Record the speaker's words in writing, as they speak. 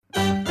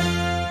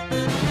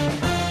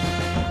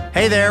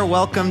Hey there,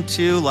 welcome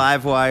to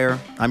Livewire.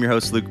 I'm your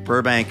host, Luke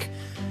Burbank.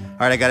 All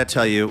right, I got to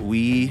tell you,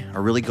 we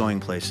are really going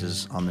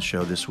places on the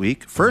show this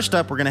week. First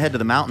up, we're going to head to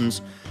the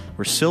mountains,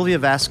 where Sylvia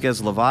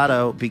Vasquez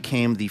Lovato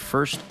became the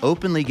first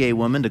openly gay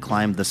woman to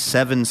climb the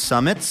 7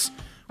 summits,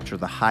 which are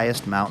the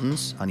highest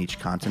mountains on each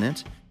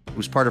continent. It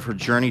was part of her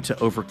journey to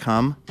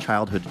overcome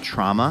childhood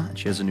trauma, and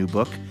she has a new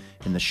book,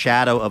 In the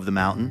Shadow of the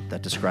Mountain,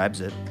 that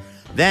describes it.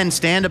 Then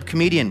stand-up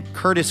comedian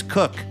Curtis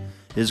Cook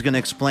is going to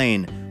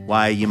explain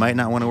why you might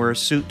not want to wear a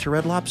suit to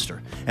Red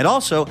Lobster, and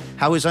also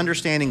how his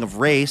understanding of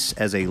race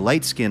as a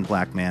light-skinned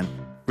black man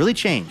really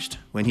changed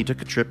when he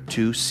took a trip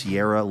to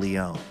Sierra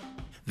Leone.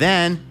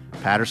 Then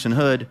Patterson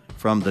Hood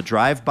from the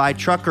Drive-By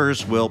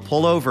Truckers will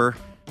pull over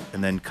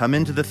and then come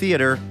into the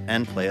theater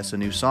and play us a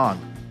new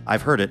song.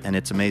 I've heard it, and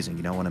it's amazing.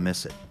 You don't want to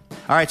miss it.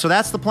 All right, so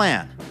that's the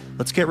plan.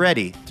 Let's get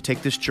ready to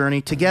take this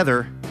journey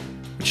together,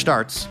 which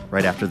starts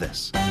right after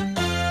this.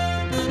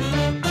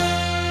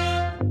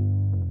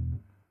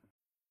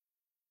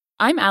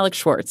 I'm Alex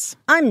Schwartz.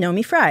 I'm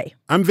Nomi Fry.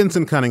 I'm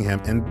Vincent Cunningham,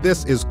 and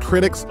this is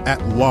Critics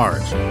at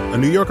Large, a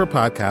New Yorker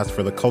podcast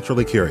for the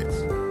culturally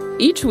curious.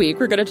 Each week,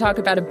 we're going to talk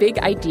about a big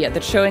idea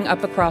that's showing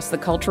up across the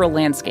cultural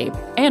landscape,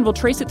 and we'll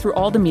trace it through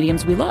all the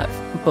mediums we love.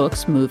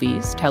 Books,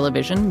 movies,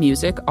 television,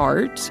 music,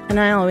 art. And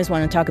I always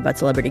want to talk about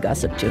celebrity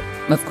gossip, too.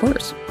 Of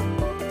course.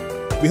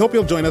 We hope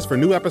you'll join us for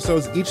new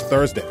episodes each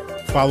Thursday.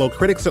 Follow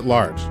Critics at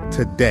Large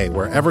today,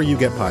 wherever you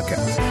get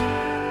podcasts.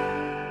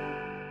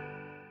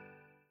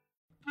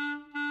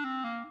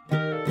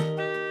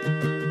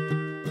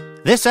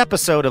 This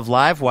episode of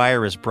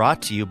Livewire is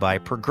brought to you by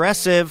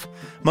Progressive.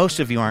 Most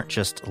of you aren't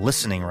just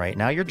listening right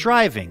now. You're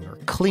driving or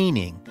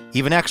cleaning,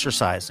 even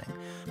exercising.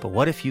 But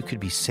what if you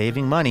could be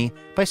saving money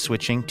by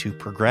switching to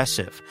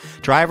Progressive?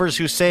 Drivers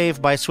who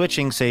save by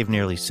switching save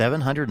nearly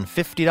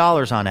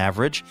 $750 on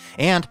average,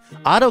 and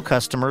auto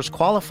customers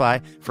qualify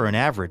for an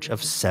average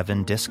of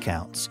 7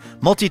 discounts.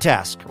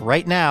 Multitask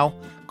right now.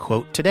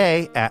 Quote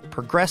today at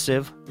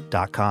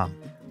Progressive.com.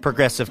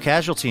 Progressive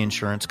Casualty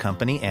Insurance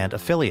Company and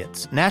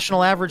Affiliates.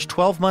 National average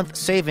 12-month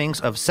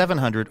savings of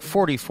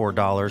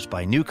 $744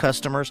 by new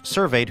customers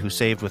surveyed who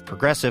saved with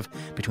Progressive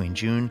between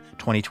June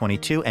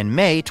 2022 and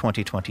May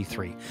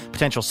 2023.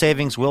 Potential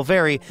savings will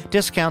vary.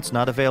 Discounts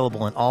not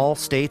available in all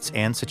states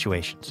and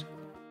situations.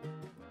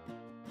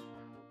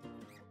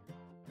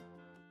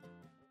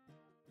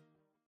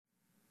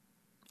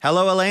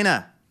 Hello,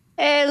 Elena.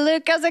 Hey,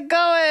 Luke, how's it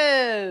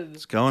going?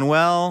 It's going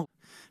well.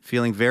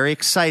 Feeling very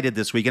excited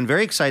this week, and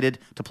very excited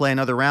to play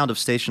another round of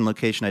station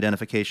location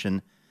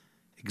identification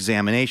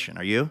examination.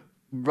 Are you?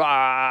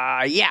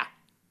 Yeah.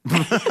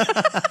 I'm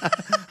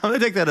going to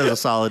take that as a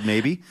solid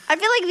maybe. I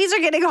feel like these are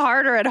getting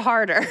harder and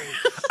harder.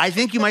 I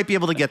think you might be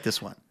able to get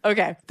this one.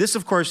 Okay. This,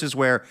 of course, is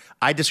where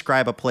I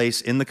describe a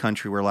place in the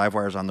country where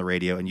Livewire is on the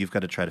radio, and you've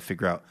got to try to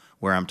figure out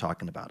where I'm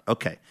talking about.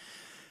 Okay.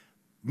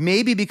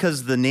 Maybe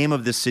because the name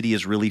of this city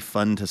is really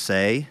fun to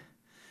say,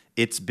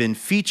 it's been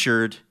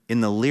featured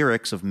in the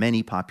lyrics of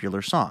many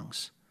popular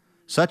songs,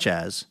 such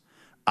as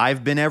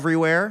I've Been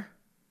Everywhere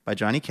by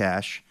Johnny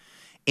Cash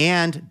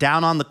and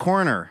Down on the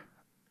Corner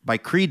by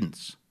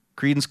Creedence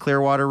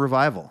Clearwater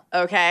Revival.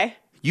 Okay.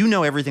 You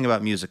know everything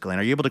about music, Elaine.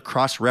 Are you able to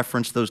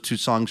cross-reference those two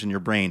songs in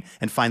your brain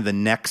and find the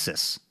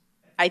nexus?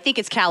 I think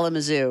it's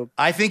Kalamazoo.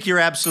 I think you're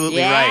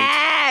absolutely right.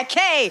 Yeah,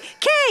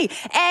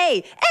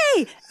 K-A-L-A-M-A-Z-O-O-O.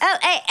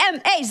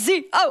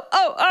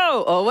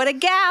 Oh, what a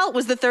gal.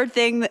 Was the third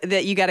thing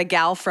that you got a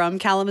gal from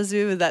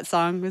Kalamazoo? That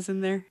song was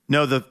in there?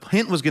 No, the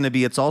hint was going to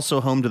be it's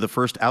also home to the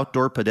first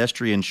outdoor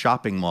pedestrian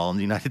shopping mall in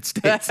the United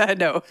States.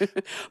 No.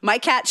 My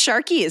cat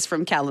Sharky is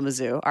from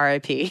Kalamazoo,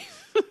 R.I.P.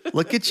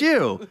 Look at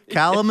you.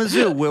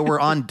 Kalamazoo, where we're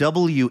on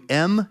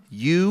WMUK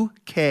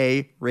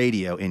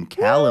radio in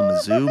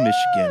Kalamazoo,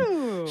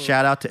 Michigan.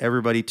 Shout out to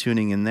everybody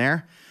tuning in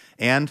there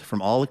and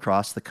from all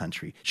across the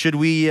country. Should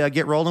we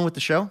get rolling with the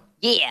show?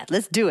 Yeah,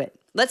 let's do it.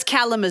 Let's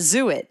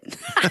Kalamazoo it.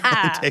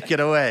 Take it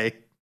away.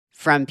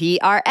 From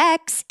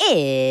PRX,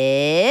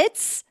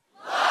 it's...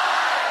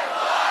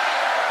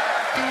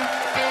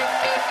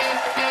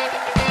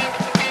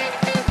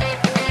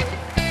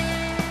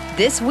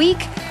 This week,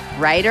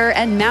 writer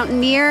and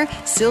mountaineer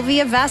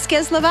Sylvia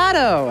Vasquez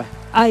Lovato.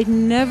 I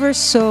never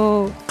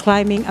saw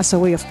climbing as a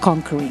way of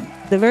conquering.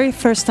 The very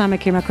first time I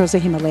came across the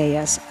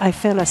Himalayas, I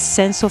felt a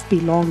sense of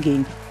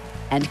belonging.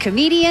 And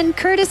comedian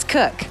Curtis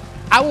Cook.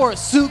 I wore a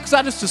suit because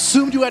I just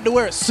assumed you had to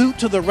wear a suit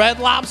to the Red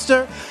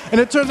Lobster.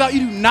 And it turns out you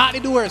do not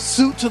need to wear a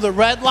suit to the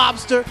Red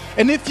Lobster.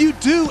 And if you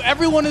do,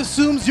 everyone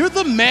assumes you're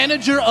the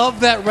manager of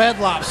that Red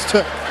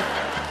Lobster.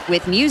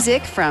 With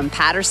music from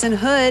Patterson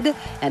Hood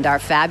and our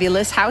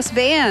fabulous house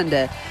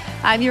band.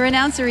 I'm your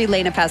announcer,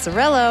 Elena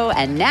Passarello,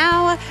 and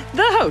now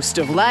the host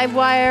of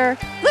Livewire,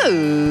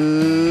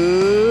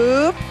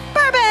 Luke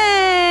Burbank.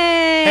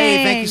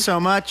 Hey, thank you so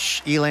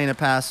much, Elena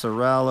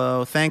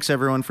Passarello. Thanks,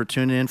 everyone, for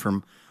tuning in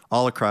from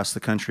all across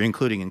the country,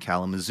 including in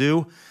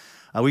Kalamazoo.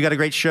 We got a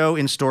great show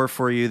in store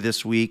for you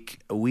this week.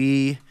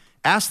 We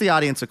asked the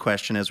audience a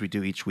question, as we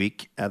do each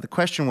week. The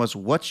question was,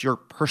 what's your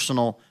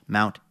personal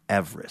Mount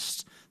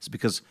Everest? It's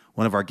because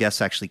one of our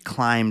guests actually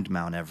climbed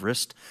Mount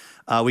Everest.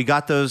 We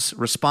got those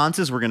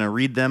responses. We're going to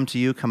read them to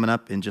you coming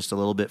up in just a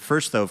little bit.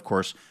 First, though, of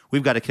course,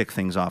 we've got to kick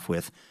things off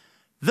with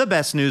the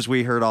best news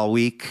we heard all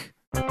week.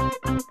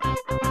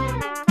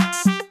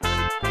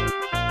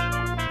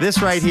 This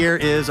right here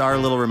is our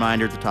little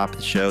reminder at the top of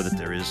the show that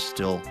there is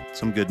still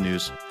some good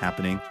news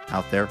happening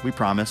out there. We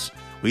promise.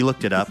 We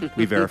looked it up.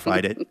 We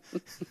verified it.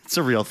 It's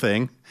a real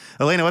thing.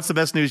 Elena, what's the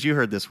best news you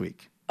heard this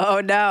week? Oh,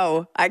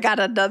 no. I got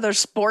another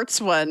sports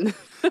one.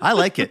 I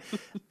like it.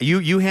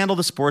 You handle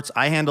the sports.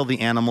 I handle the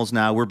animals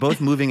now. We're both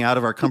moving out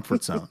of our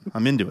comfort zone.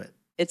 I'm into it.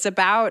 It's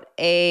about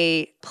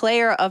a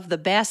player of the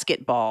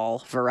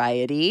basketball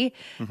variety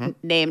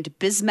named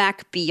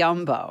Bismack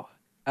Biyombo.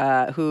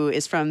 Who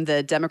is from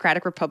the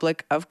Democratic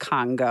Republic of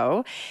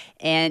Congo.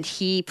 And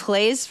he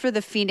plays for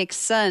the Phoenix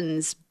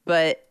Suns,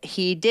 but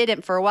he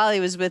didn't for a while. He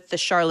was with the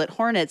Charlotte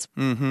Hornets.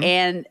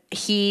 And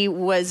he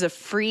was a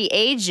free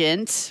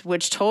agent,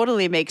 which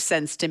totally makes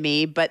sense to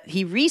me. But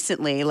he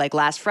recently, like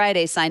last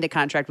Friday, signed a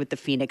contract with the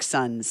Phoenix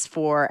Suns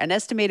for an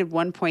estimated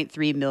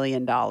 $1.3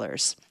 million.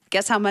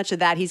 Guess how much of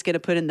that he's going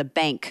to put in the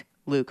bank,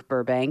 Luke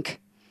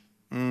Burbank?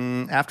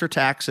 After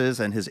taxes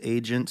and his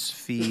agent's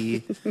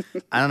fee,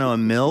 I don't know,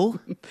 $1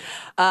 million?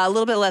 A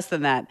little bit less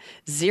than that,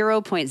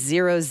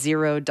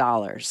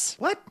 $0.00.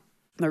 What?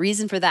 The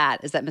reason for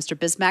that is that Mr.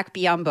 Bismack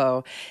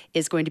Biyombo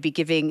is going to be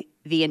giving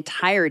the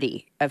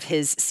entirety of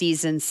his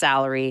season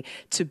salary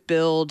to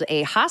build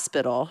a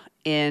hospital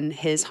in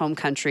his home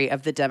country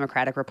of the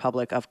Democratic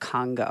Republic of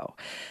Congo.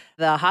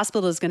 The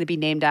hospital is going to be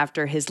named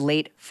after his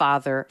late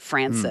father,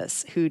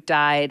 Francis, who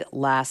died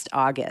last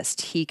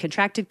August. He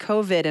contracted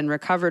COVID and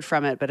recovered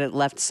from it, but it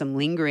left some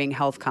lingering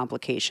health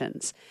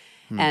complications.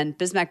 And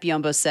Bismack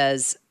Biyombo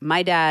says,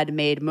 my dad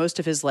made most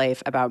of his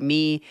life about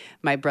me,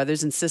 my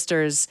brothers and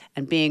sisters,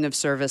 and being of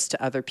service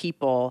to other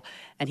people.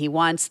 And he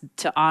wants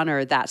to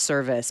honor that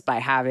service by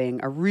having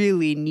a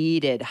really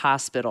needed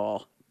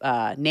hospital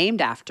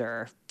named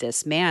after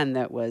this man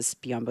that was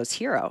Biyombo's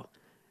hero.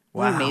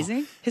 Wow. Isn't that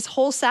amazing? His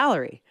whole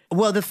salary.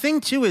 Well, the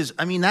thing, too, is,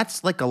 I mean,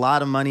 that's like a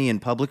lot of money in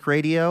public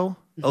radio,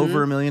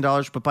 over $1 million.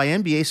 But by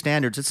NBA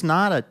standards, it's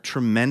not a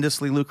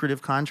tremendously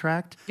lucrative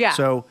contract. Yeah.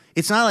 So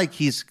it's not like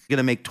he's going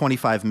to make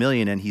 $25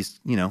 million and he's,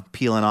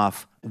 peeling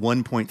off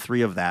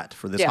 1.3 of that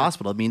for this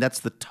hospital. I mean,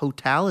 that's the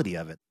totality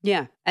of it.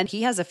 Yeah. And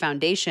he has a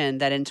foundation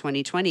that in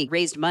 2020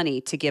 raised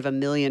money to give $1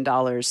 million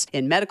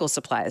in medical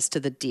supplies to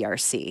the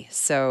DRC.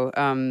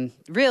 So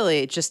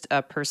really just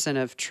a person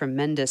of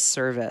tremendous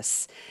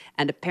service.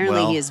 And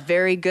apparently he is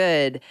very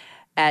good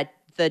at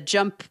the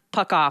jump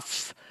puck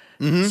off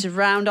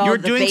surround all You're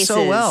the doing bases.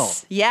 so well.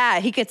 Yeah,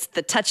 he gets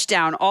the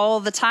touchdown all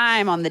the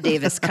time on the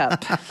Davis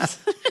Cup.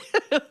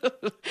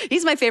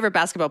 He's my favorite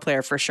basketball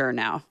player for sure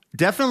now.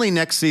 Definitely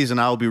next season,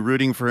 I'll be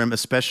rooting for him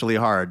especially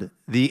hard.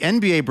 The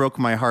NBA broke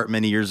my heart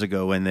many years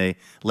ago when they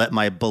let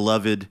my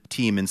beloved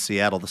team in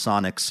Seattle, the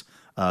Sonics,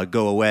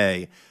 go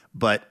away.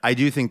 But I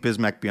do think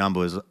Bismack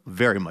Biyombo is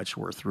very much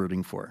worth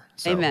rooting for.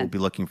 So Amen. We'll be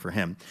looking for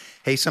him.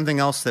 Hey, something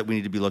else that we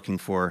need to be looking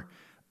for,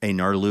 a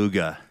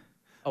Narluga,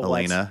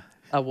 Elena.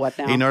 A what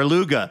now? A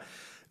Narluga.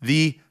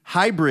 The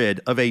hybrid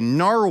of a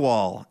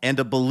narwhal and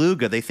a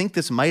beluga. They think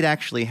this might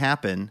actually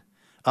happen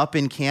up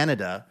in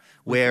Canada,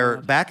 where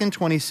back in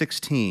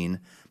 2016,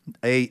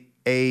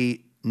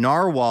 a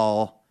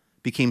narwhal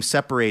became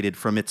separated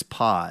from its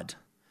pod,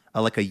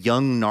 like a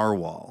young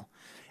narwhal.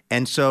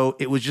 And so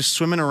it was just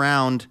swimming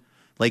around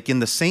like in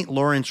the St.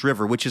 Lawrence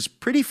River, which is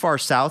pretty far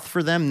south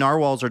for them.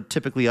 Narwhals are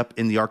typically up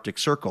in the Arctic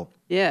Circle.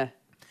 Yeah.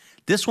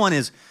 This one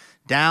is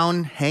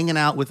down hanging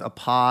out with a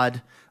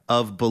pod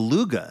of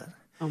beluga.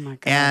 Oh my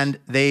gosh. And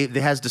they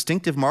has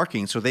distinctive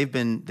markings. So they've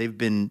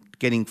been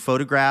getting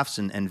photographs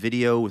and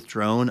video with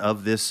drone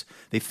of this.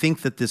 They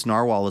think that this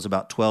narwhal is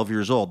about 12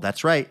 years old.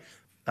 That's right.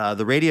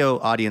 The radio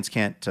audience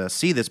can't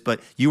see this,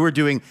 but you were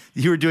doing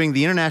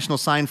the international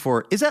sign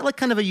for. Is that like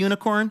kind of a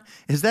unicorn?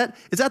 Is that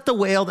the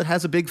whale that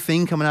has a big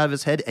thing coming out of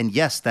his head? And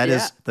yes, that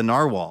is the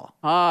narwhal.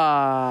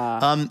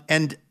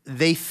 And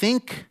they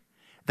think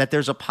that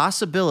there's a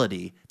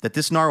possibility that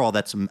this narwhal,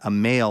 that's a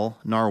male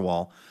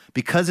narwhal,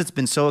 because it's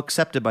been so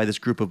accepted by this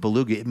group of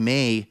beluga, it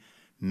may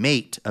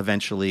mate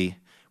eventually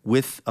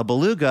with a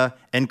beluga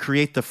and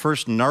create the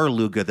first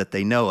narluga that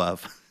they know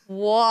of.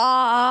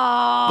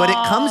 Wow. But it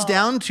comes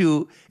down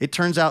to, it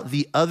turns out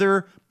the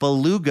other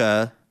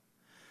beluga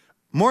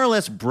more or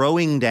less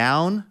broing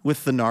down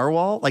with the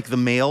narwhal, like the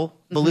male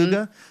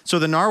beluga. So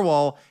the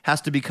narwhal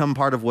has to become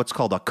part of what's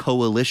called a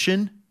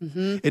coalition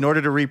in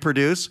order to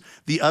reproduce.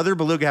 The other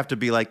beluga have to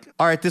be like,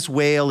 all right, this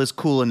whale is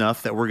cool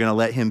enough that we're going to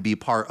let him be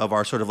part of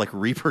our sort of like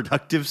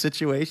reproductive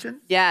situation.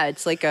 Yeah,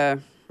 it's like a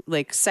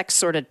sex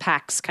sorted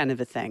packs kind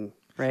of a thing,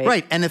 right?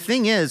 Right. And the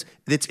thing is,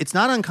 it's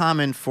not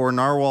uncommon for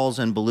narwhals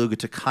and beluga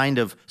to kind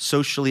of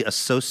socially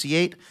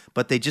associate,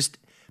 but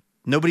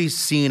nobody's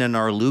seen a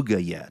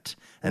narluga yet.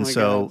 And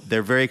so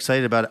they're very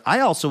excited about it. I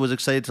also was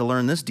excited to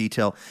learn this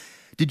detail.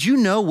 Did you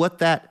know what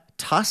that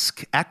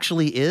tusk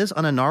actually is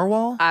on a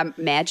narwhal?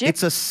 Magic?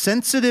 It's a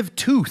sensitive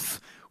tooth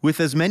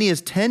with as many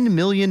as 10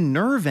 million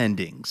nerve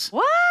endings.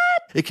 What?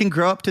 It can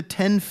grow up to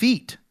 10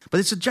 feet. but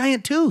it's a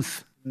giant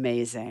tooth.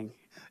 Amazing.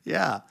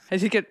 Yeah. I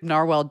think a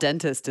narwhal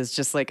dentist is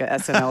just like a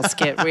SNL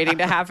skit waiting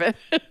to happen.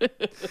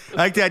 I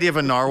like the idea of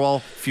a narwhal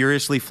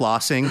furiously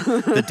flossing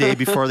the day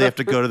before they have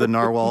to go to the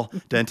narwhal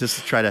dentist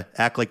to try to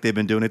act like they've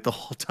been doing it the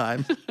whole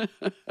time.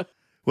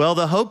 Well,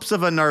 the hopes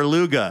of a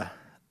narluga.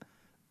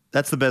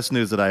 That's the best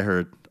news that I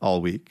heard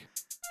all week.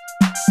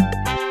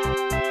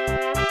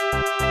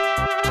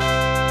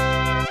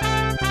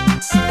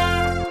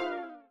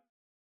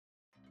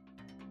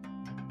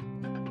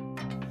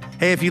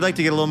 Hey, if you'd like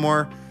to get a little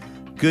more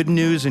good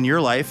news in your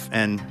life,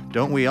 and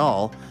don't we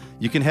all,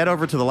 you can head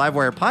over to the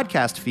Livewire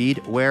podcast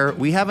feed where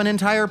we have an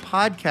entire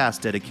podcast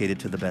dedicated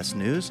to the best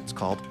news. It's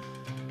called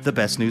The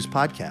Best News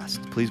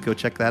Podcast. Please go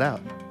check that out.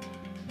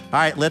 All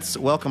right, let's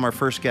welcome our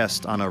first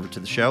guest on over to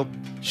the show.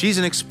 She's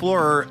an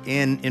explorer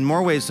in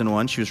more ways than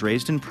one. She was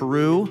raised in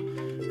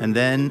Peru, and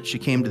then she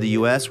came to the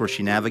U.S. where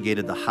she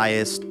navigated the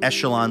highest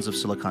echelons of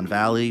Silicon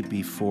Valley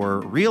before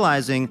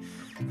realizing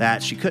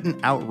that she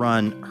couldn't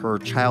outrun her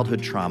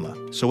childhood trauma.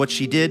 So what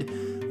she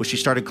did was she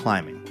started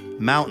climbing,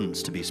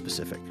 mountains to be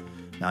specific.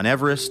 Mount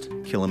Everest,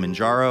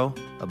 Kilimanjaro,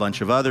 a bunch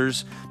of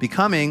others,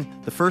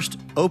 becoming the first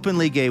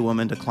openly gay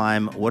woman to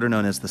climb what are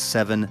known as the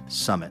 7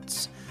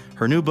 summits.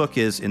 Her new book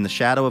is In the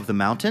Shadow of the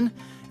Mountain,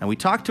 and we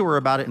talked to her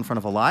about it in front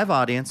of a live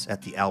audience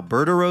at the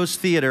Alberta Rose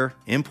Theater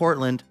in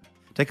Portland.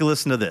 Take a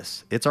listen to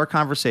this. It's our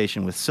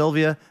conversation with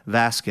Silvia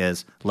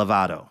Vasquez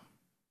Lavado.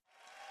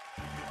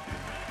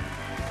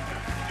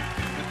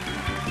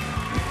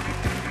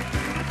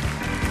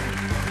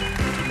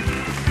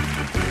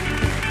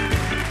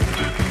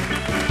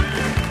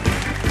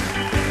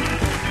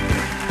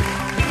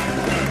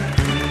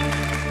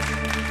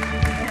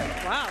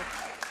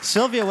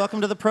 Silvia,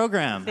 welcome to the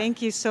program.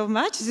 Thank you so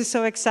much. This is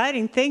so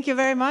exciting. Thank you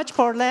very much,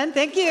 Portland.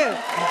 Thank you.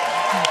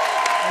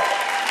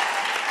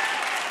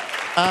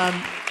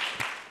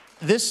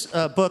 This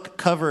book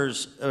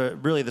covers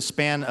really the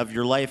span of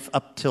your life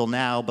up till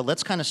now, but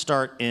let's kind of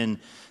start in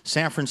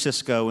San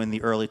Francisco in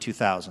the early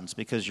 2000s,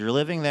 because you're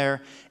living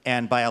there,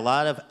 and by a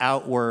lot of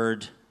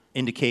outward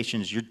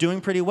indications, you're doing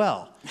pretty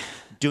well.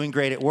 Doing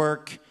great at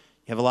work.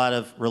 You have a lot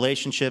of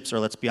relationships, or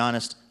let's be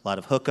honest, a lot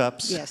of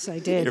hookups. Yes, I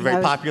did. You're a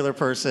very popular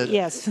person.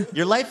 Yes.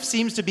 Your life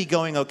seems to be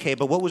going okay,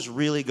 but what was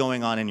really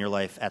going on in your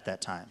life at that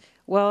time?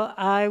 Well,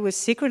 I was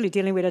secretly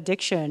dealing with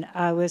addiction.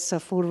 I was a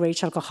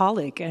full-rage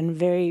alcoholic, and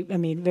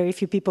very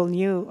few people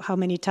knew how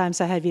many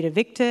times I had been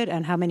evicted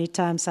and how many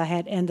times I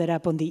had ended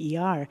up on the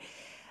ER.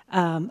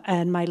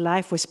 And my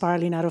life was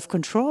spiraling out of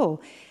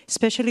control,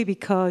 especially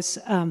because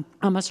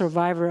I'm a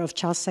survivor of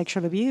child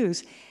sexual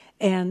abuse.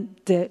 And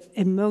the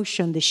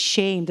emotion, the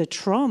shame, the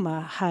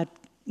trauma had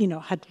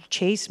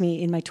chased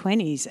me in my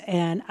 20s,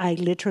 and I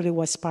literally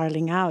was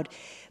spiraling out.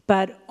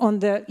 But on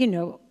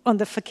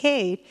the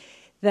facade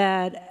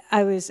that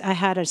I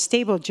had a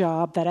stable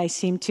job that I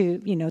seemed to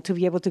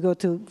be able to go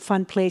to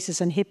fun places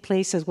and hip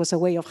places was a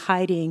way of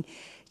hiding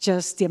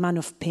just the amount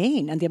of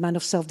pain and the amount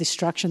of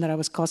self-destruction that I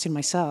was causing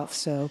myself.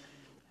 So,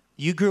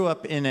 you grew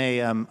up in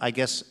a, I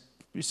guess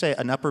you say,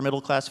 an upper middle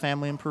class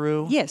family in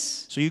Peru?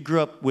 Yes. So you grew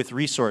up with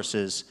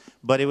resources,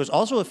 but it was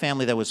also a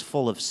family that was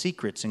full of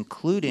secrets,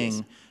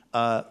 including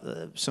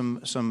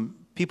some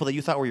people that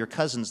you thought were your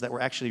cousins that were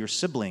actually your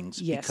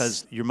siblings, yes,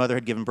 because your mother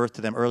had given birth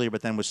to them earlier,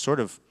 but then was sort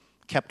of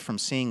kept from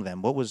seeing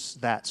them. What was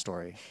that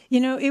story?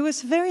 It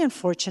was very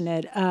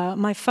unfortunate.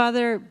 My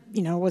father,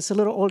 was a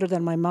little older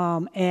than my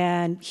mom,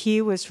 and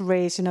he was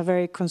raised in a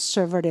very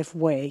conservative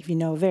way,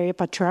 very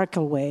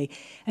patriarchal way,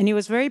 and he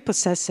was very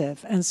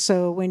possessive. And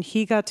so when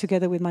he got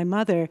together with my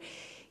mother,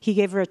 he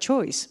gave her a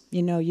choice.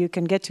 You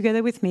can get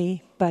together with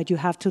me, but you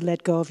have to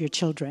let go of your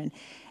children.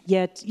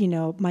 Yet,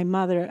 my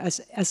mother,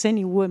 as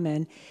any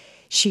woman,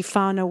 she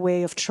found a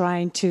way of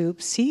trying to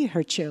see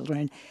her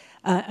children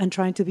and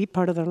trying to be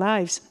part of their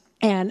lives.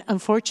 And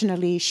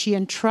unfortunately, she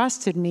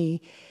entrusted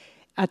me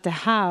at the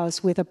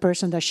house with a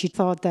person that she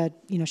thought that,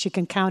 she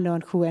can count on,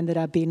 who ended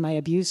up being my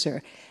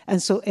abuser.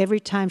 And so every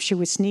time she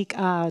would sneak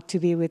out to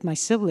be with my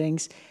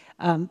siblings,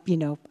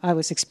 I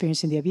was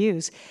experiencing the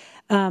abuse.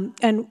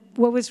 And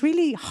what was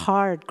really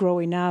hard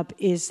growing up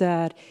is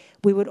that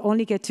we would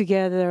only get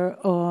together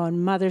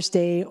on Mother's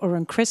Day or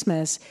on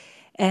Christmas.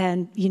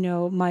 And,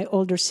 my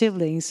older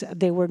siblings,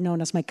 they were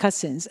known as my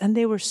cousins. And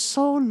they were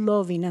so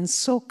loving and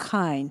so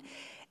kind.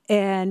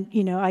 And,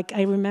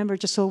 I remember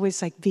just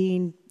always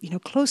being,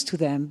 close to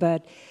them,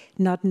 but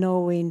not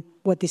knowing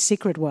what the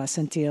secret was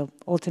until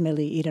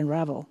ultimately it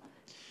unraveled.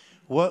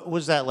 What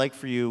was that like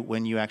for you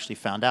when you actually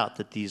found out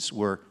that these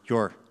were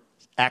your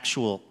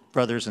actual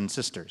brothers and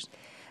sisters?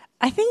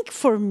 I think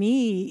for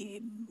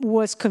me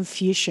was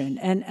confusion.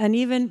 And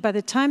even by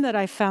the time that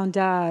I found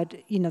out,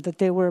 that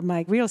they were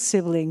my real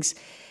siblings,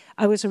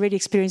 I was already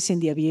experiencing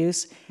the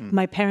abuse.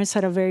 My parents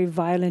had a very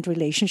violent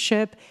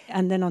relationship.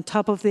 And then on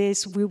top of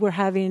this, we were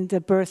having the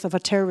birth of a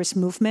terrorist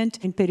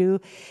movement in Peru.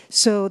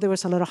 So there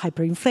was a lot of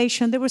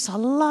hyperinflation. There was a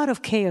lot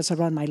of chaos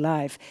around my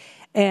life.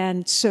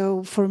 And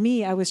so for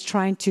me, I was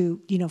trying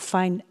to,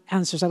 find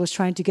answers. I was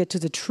trying to get to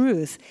the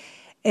truth.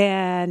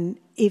 And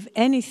if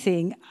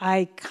anything,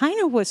 I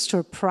kind of was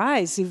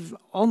surprised,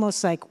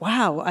 almost like,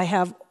 wow, I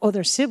have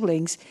other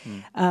siblings.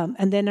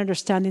 And then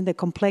understanding the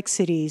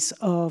complexities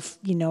of,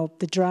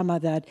 the drama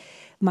that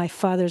my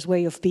father's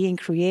way of being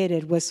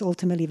created was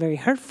ultimately very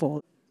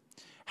hurtful.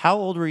 How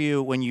old were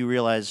you when you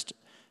realized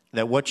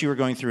that what you were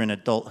going through in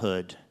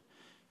adulthood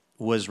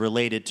was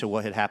related to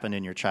what had happened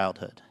in your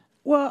childhood?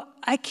 Well,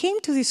 I came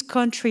to this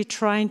country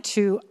trying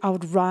to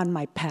outrun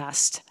my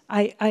past.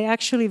 I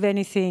actually, if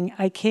anything,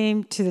 I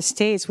came to the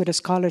States with a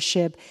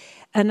scholarship,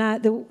 and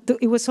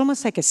it was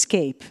almost like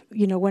escape.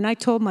 When I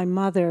told my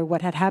mother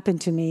what had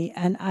happened to me,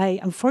 and I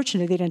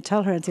unfortunately didn't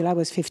tell her until I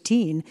was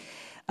 15,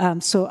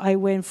 so I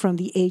went from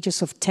the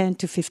ages of 10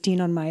 to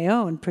 15 on my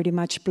own, pretty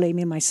much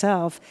blaming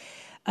myself.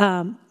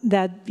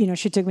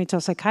 She took me to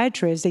a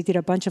psychiatrist. They did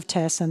a bunch of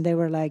tests, and they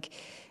were like,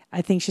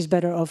 I think she's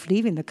better off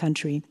leaving the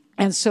country.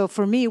 And so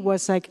for me, it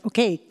was like,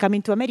 okay,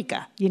 coming to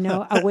America,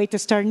 a way to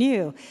start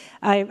new.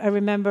 I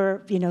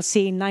remember,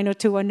 seeing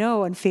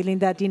 90210 and feeling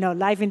that,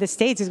 life in the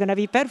States is going to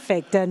be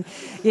perfect. And,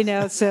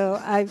 so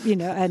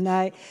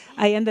I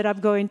ended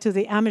up going to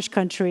the Amish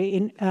country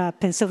in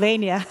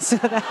Pennsylvania. So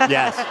that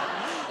Yes.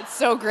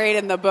 So great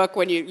in the book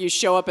when you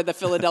show up at the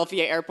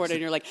Philadelphia airport and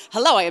you're like,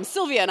 hello, I am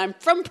Sylvia and I'm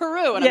from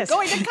Peru and Yes. I'm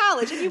going to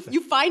college, and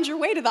you find your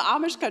way to the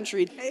Amish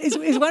country. It's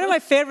one of my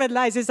favorite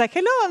lines. It's like,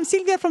 hello, I'm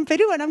Sylvia from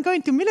Peru and I'm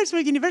going to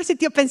Millersville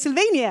University of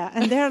Pennsylvania.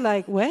 And they're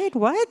like, wait,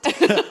 what?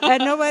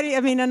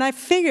 And I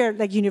figured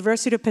like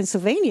University of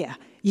Pennsylvania,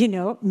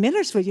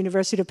 Millersville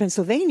University of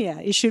Pennsylvania.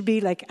 It should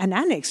be like an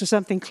annex or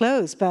something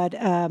close. But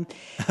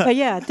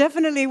yeah,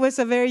 definitely was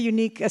a very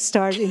unique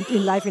start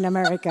in life in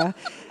America.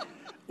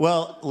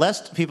 Well,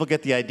 lest people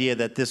get the idea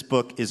that this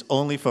book is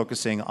only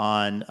focusing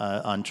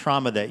on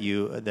trauma that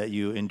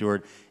you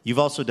endured, you've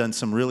also done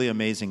some really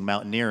amazing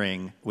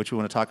mountaineering, which we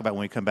want to talk about when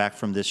we come back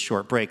from this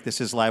short break.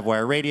 This is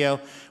Livewire Radio.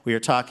 We are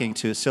talking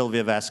to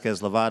Sylvia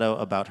Vázquez Lavado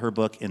about her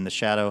book, In the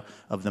Shadow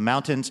of the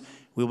Mountains.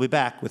 We'll be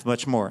back with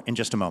much more in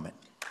just a moment.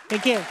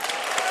 Thank you.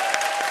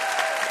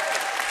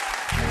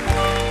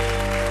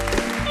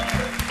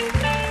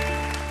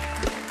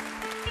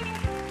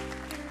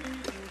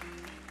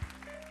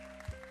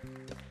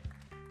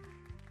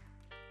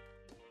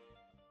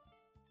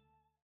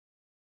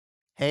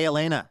 Hey,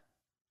 Elena.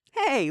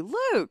 Hey,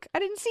 Luke, I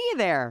didn't see you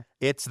there.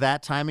 It's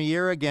that time of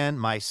year again.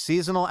 My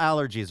seasonal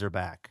allergies are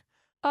back.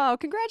 Oh,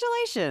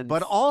 congratulations.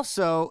 But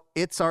also,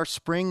 it's our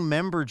spring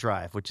member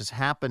drive, which is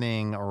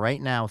happening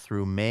right now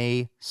through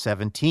May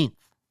 17th.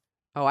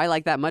 Oh, I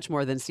like that much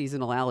more than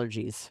seasonal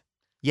allergies.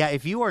 Yeah,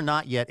 if you are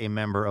not yet a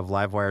member of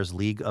Livewire's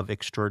League of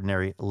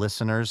Extraordinary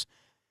Listeners,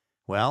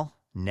 well,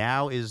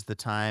 now is the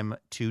time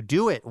to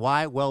do it.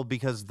 Why? Well,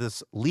 because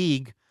this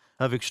League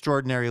of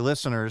Extraordinary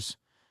Listeners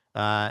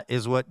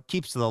is what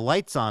keeps the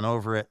lights on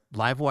over at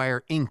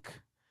Livewire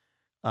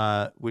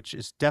Inc., which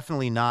is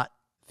definitely not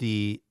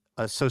the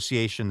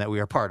association that we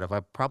are part of.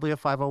 I'm probably a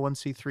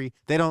 501c3.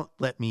 They don't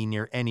let me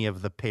near any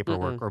of the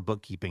paperwork or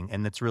bookkeeping,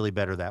 and it's really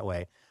better that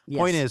way. Yes.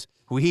 Point is,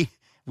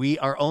 we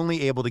are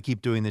only able to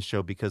keep doing this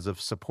show because of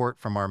support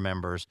from our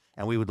members,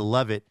 and we would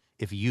love it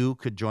if you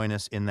could join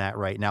us in that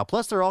right now.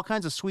 Plus, there are all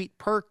kinds of sweet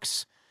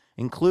perks,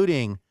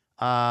 including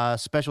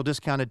special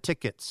discounted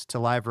tickets to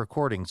live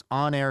recordings,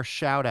 on-air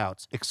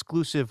shout-outs,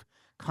 exclusive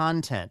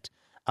content.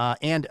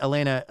 And,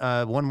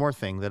 Elena, one more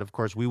thing, that, of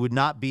course, we would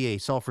not be a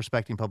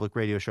self-respecting public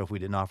radio show if we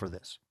didn't offer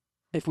this.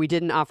 If we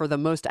didn't offer the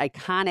most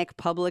iconic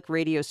public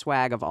radio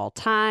swag of all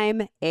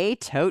time, a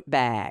tote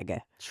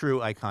bag. True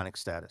iconic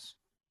status.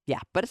 Yeah,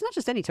 but it's not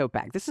just any tote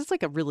bag. This is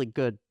like a really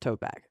good tote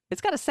bag.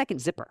 It's got a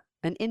second zipper,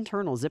 an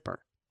internal zipper.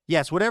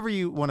 Yes, whatever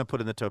you want to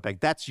put in the tote bag,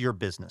 that's your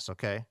business,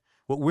 okay?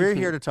 What we're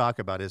here to talk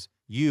about is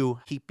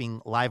you keeping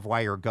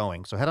Livewire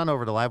going. So head on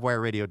over to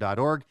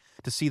livewireradio.org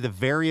to see the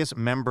various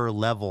member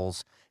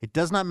levels. It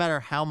does not matter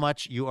how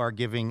much you are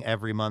giving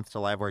every month to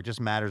Livewire. It just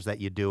matters that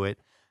you do it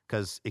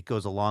because it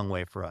goes a long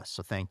way for us.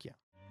 So thank you.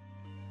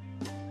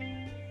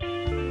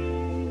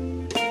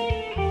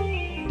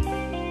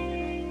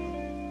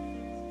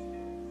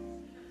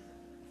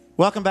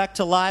 Welcome back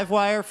to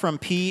Livewire from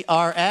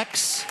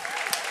PRX.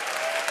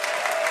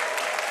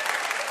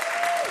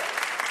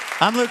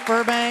 I'm Luke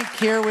Burbank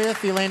here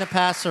with Elena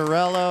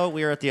Passarello.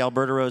 We are at the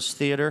Alberta Rose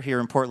Theater here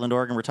in Portland,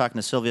 Oregon. We're talking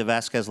to Sylvia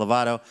Vázquez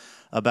Lavado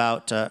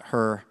about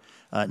her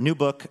new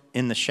book,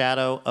 In the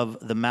Shadow of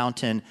the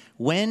Mountain.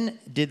 When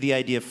did the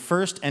idea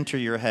first enter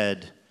your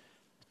head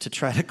to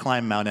try to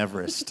climb Mount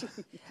Everest?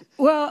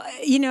 Well,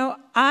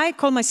 I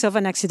call myself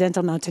an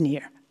accidental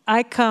mountaineer.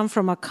 I come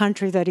from a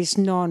country that is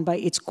known by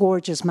its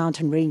gorgeous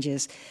mountain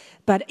ranges,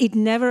 but it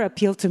never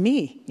appealed to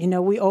me.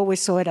 We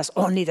always saw it as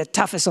only the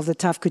toughest of the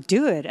tough could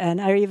do it.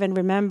 And I even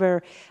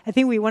remember, I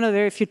think one of the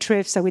very few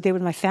trips that we did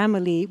with my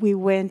family, we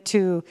went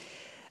to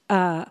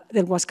the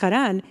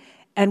Huascarán,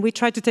 and we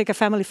tried to take a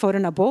family photo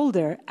in a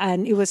boulder,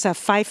 and it was a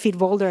 5-foot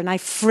boulder, and I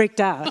freaked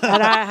out.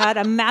 And I had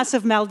a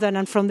massive meltdown,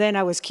 and from then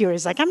I was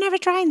curious, like, I'm never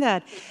trying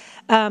that.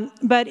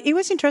 But it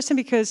was interesting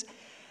because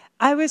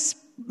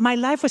my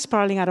life was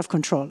spiraling out of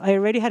control. I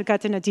already had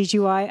gotten a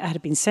DUI. I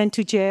had been sent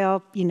to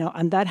jail,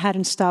 and that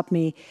hadn't stopped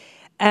me.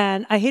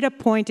 And I hit a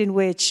point in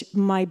which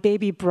my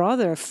baby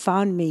brother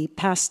found me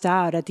passed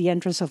out at the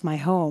entrance of my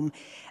home.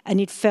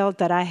 And it felt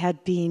that I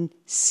had been,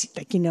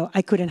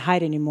 I couldn't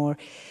hide anymore.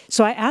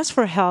 So I asked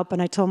for help,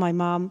 and I told my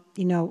mom,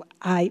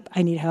 I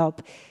need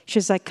help.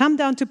 She's like, come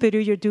down to Peru.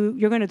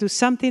 You're going to do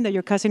something that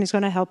your cousin is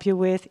going to help you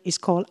with. It's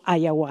called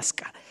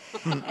ayahuasca.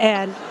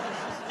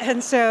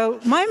 And so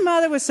my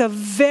mother was a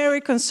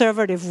very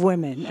conservative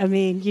woman. I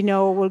mean,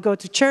 we'll go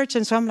to church.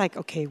 And so I'm like,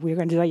 okay, we're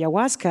going to do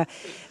ayahuasca.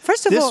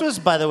 First of all... This was,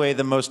 by the way,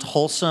 the most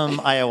wholesome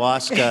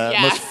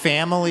ayahuasca, most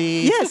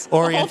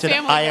family-oriented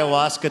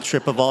ayahuasca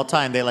trip of all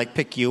time. They,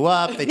 pick you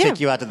up. They take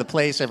you out to the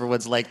place.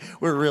 Everyone's like,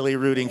 we're really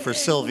rooting for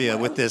Sylvia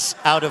with this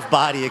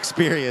out-of-body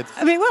experience.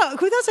 I mean, well,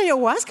 who does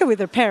ayahuasca with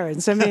their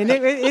parents? I mean,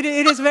 it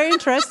is very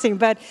interesting.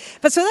 But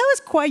so that was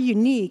quite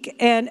unique.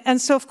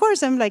 And so, of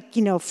course, I'm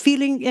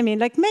feeling,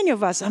 like many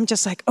of us, I'm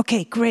just like,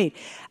 okay, great.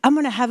 I'm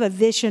going to have a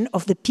vision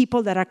of the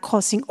people that are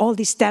causing all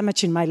this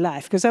damage in my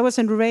life, because I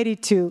wasn't ready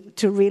to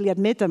really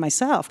admit that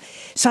myself.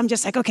 So I'm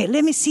just like, okay,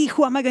 let me see,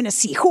 who am I going to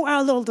see? Who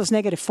are all those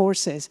negative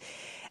forces?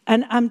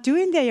 And I'm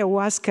doing the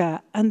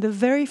ayahuasca, and the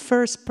very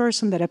first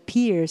person that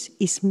appears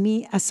is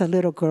me as a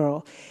little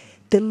girl.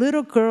 The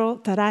little girl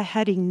that I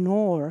had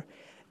ignored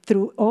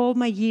through all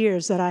my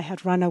years that I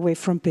had run away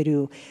from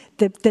Peru,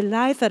 the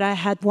life that I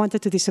had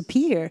wanted to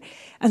disappear.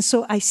 And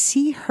so I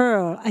see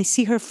her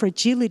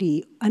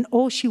fragility, and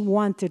all she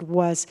wanted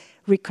was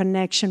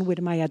reconnection with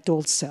my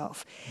adult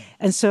self.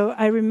 And so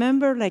I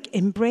remember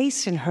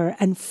embracing her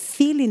and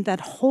feeling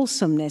that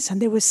wholesomeness,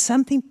 and there was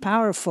something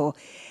powerful.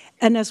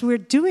 And as we're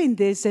doing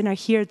this, then I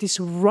hear this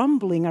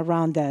rumbling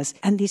around us,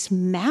 and these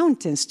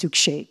mountains took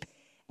shape.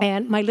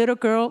 And my little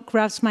girl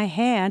grabs my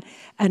hand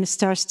and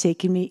starts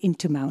taking me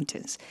into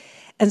mountains.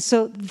 And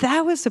so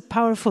that was a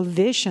powerful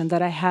vision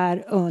that I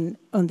had on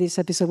this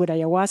episode with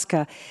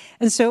ayahuasca.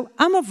 And so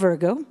I'm a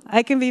Virgo.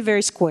 I can be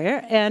very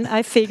square. And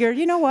I figured,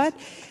 you know what?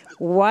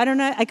 Why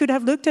don't I could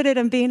have looked at it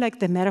and being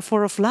like the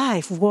metaphor of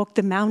life, walk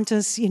the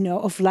mountains,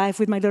 of life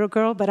with my little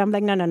girl. But I'm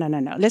like,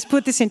 no. Let's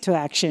put this into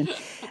action.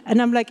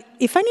 And I'm like,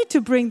 if I need to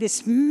bring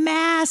this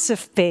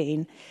massive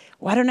pain,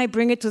 why don't I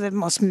bring it to the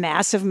most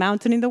massive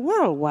mountain in the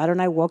world? Why don't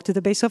I walk to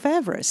the base of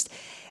Everest?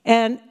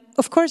 And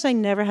of course, I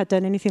never had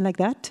done anything like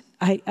that.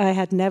 I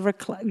had never,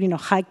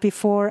 hiked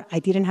before. I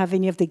didn't have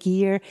any of the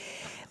gear.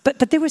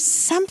 But there was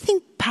something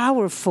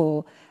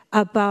powerful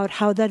about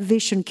how that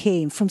vision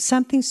came from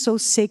something so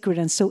sacred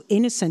and so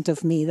innocent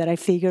of me that I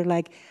figured,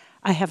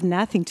 I have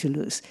nothing to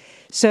lose.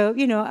 So,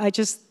 I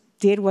just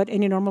did what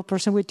any normal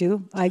person would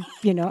do. I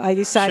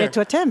decided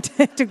to attempt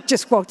to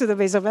just walk to the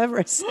base of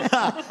Everest.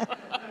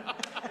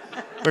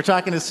 We're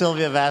talking to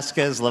Sylvia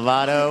Vasquez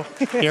Lovato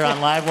here on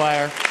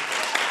Livewire.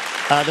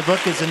 The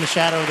book is In the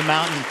Shadow of the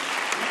Mountain.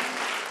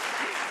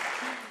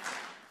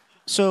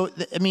 So,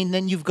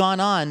 then you've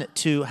gone on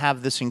to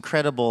have this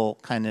incredible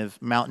kind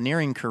of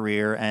mountaineering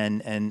career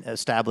and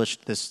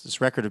established this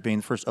record of being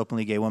the first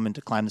openly gay woman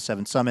to climb the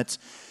 7 summits.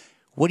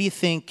 What do you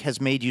think has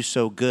made you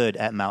so good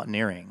at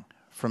mountaineering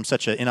from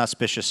such an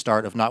inauspicious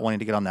start of not wanting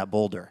to get on that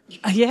boulder?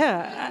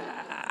 Yeah,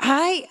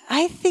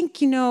 I think,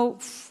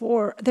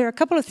 there are a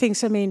couple of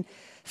things.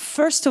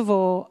 First of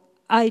all,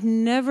 I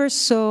never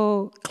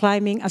saw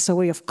climbing as a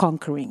way of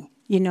conquering.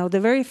 The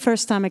very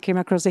first time I came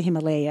across the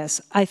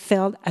Himalayas, I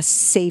felt a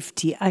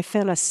safety. I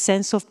felt a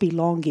sense of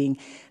belonging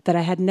that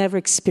I had never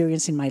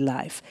experienced in my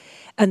life.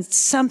 And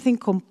something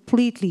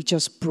completely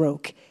just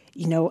broke.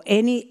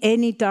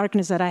 Any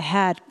darkness that I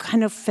had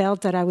kind of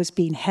felt that I was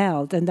being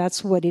held. And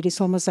that's what it is,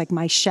 almost like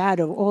my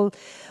shadow.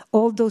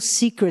 All those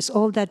secrets,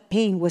 all that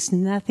pain was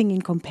nothing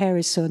in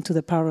comparison to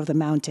the power of the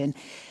mountain.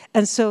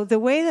 And so the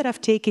way that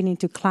I've taken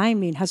into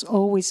climbing has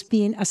always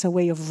been as a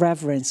way of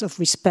reverence, of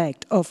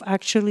respect, of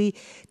actually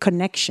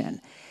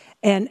connection.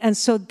 And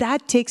so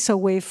that takes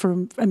away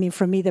from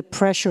me, the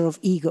pressure of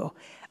ego.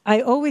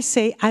 I always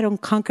say I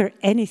don't conquer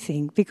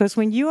anything, because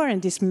when you are in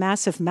these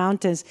massive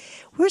mountains,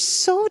 we're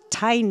so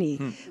tiny.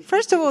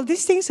 First of all,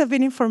 these things have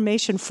been in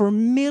formation for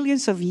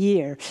millions of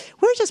years.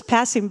 We're just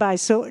passing by.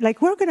 So,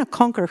 we're going to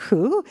conquer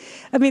who?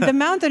 The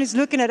mountain is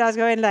looking at us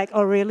going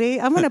oh, really?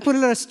 I'm going to put a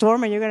little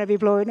storm and you're going to be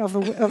blowing off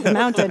the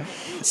mountain.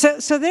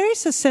 So there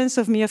is a sense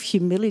of me of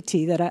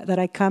humility that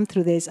I come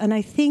through this. And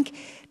I think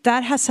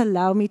that has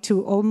allowed me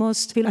to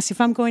almost feel as if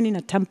I'm going in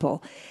a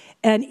temple.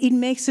 And it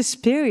makes the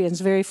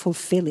experience very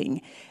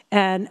fulfilling.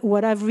 And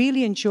what I've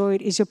really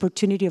enjoyed is the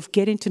opportunity of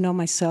getting to know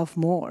myself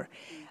more.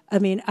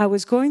 I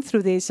was going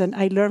through this, and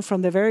I learned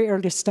from the very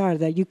early start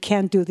that you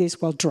can't do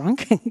this while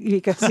drunk,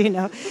 because,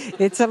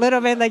 it's a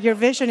little bit like your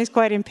vision is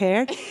quite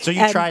impaired. So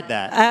you tried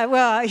that?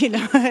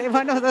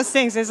 One of those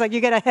things is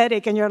you get a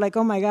headache, and you're like,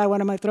 oh, my God, what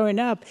am I throwing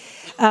up?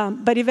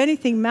 But if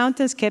anything,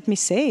 mountains kept me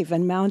safe,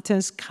 and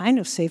mountains kind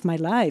of saved my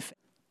life.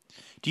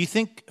 Do you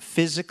think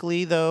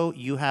physically, though,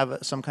 you have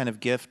some kind of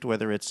gift,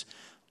 whether it's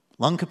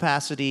lung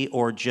capacity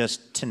or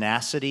just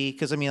tenacity?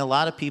 Because, a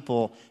lot of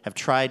people have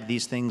tried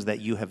these things that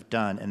you have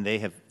done, and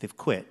they've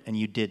quit, and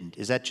you didn't.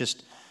 Is that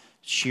just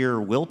sheer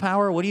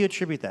willpower? What do you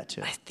attribute that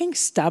to? I think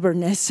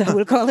stubbornness, I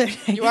will call it.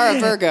 You are a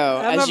Virgo,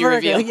 I'm as a you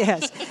Virgo, reveal.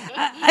 yes.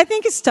 I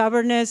think it's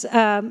stubbornness.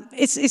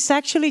 It's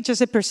actually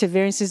just a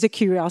perseverance. It's a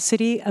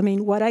curiosity. I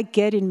mean, what I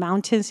get in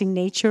mountains, in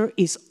nature,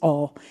 is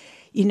awe.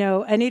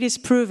 And it is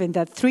proven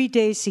that 3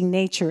 days in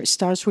nature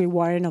starts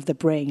rewiring of the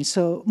brain.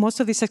 So most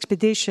of these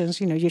expeditions,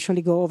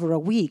 usually go over a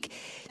week.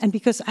 And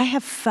because I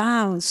have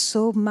found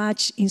so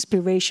much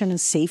inspiration and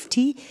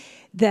safety,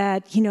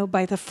 that,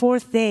 by the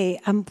fourth day,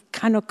 I'm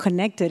kind of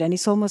connected. And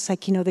it's almost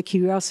like, the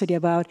curiosity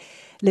about,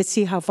 let's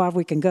see how far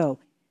we can go.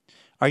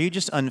 Are you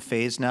just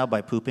unfazed now by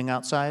pooping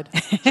outside?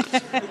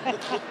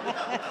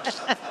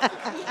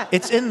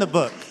 It's in the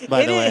book,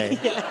 by the way.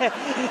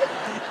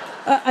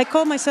 Yeah. I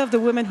call myself the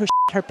woman who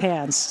shit her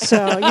pants.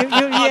 So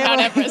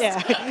yeah.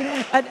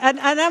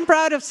 And I'm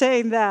proud of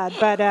saying that.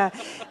 But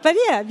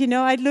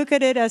yeah, I look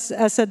at it as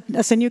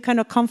a new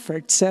kind of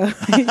comfort. So,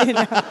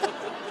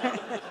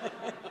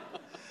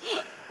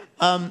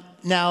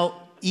 Now,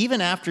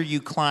 even after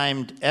you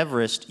climbed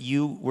Everest,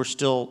 you were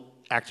still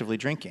actively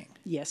drinking.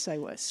 Yes, I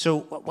was.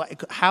 So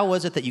how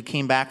was it that you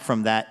came back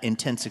from that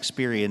intense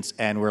experience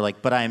and were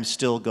like, but I am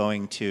still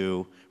going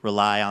to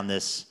rely on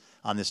this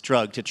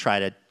drug to try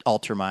to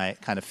alter my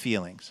kind of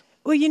feelings?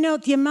 Well,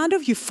 the amount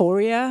of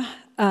euphoria,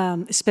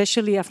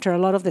 especially after a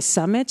lot of the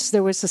summits,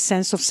 there was a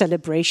sense of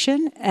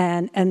celebration.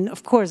 And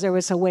of course, there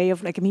was a way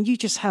of you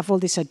just have all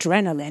this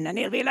adrenaline and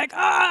it'll be like,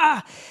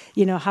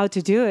 how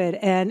to do it.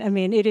 And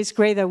it is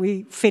great that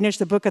we finished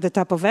the book at the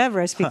top of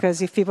Everest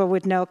because if people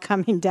would know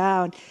coming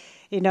down,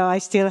 I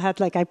still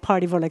had I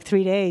partied for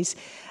 3 days.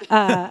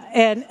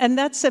 And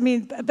that's,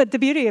 but the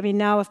beauty,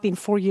 now I've been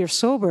 4 years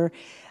sober.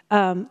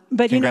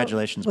 But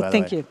congratulations, by the way.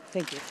 Thank you.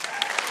 Thank you.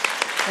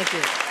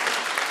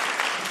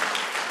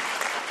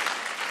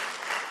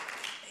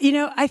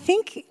 I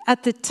think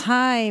at the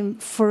time,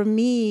 for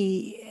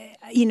me,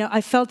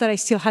 I felt that I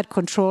still had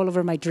control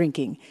over my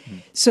drinking.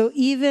 So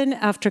even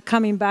after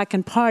coming back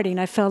and partying,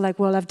 I felt like,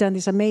 well, I've done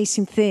this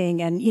amazing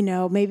thing, and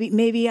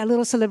maybe a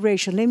little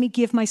celebration. Let me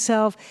give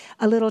myself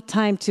a little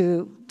time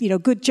to,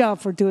 good job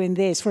for doing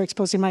this, for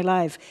exposing my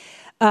life.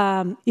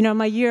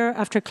 My year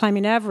after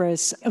climbing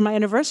Everest, on my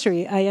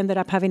anniversary, I ended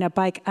up having a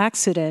bike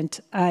accident.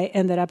 I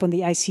ended up on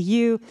the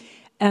ICU,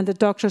 and the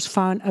doctors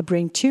found a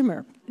brain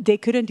tumor. They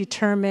couldn't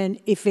determine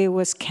if it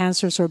was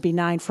cancerous or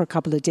benign for a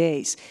couple of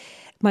days.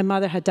 My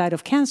mother had died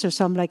of cancer,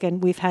 so I'm like,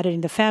 and we've had it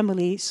in the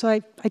family. So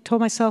I told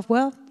myself,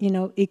 well,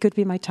 it could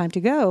be my time to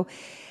go.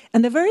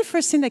 And the very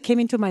first thing that came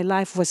into my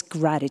life was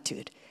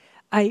gratitude.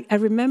 I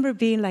remember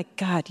being like,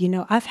 God,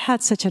 I've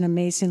had such an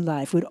amazing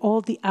life with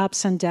all the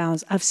ups and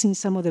downs. I've seen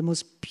some of the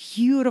most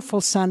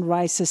beautiful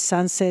sunrises,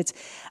 sunsets.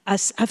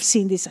 I've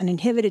seen this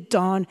uninhibited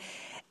dawn.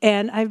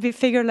 And I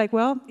figured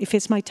well, if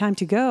it's my time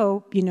to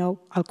go,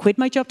 I'll quit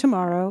my job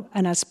tomorrow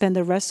and I'll spend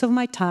the rest of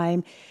my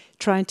time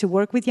trying to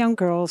work with young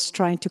girls,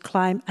 trying to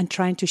climb and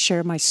trying to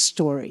share my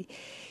story.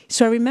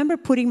 So I remember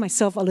putting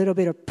myself a little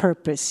bit of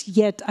purpose,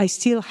 yet I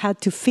still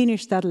had to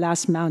finish that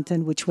last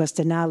mountain, which was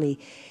Denali.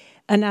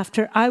 And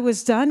after I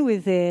was done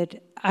with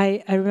it,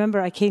 I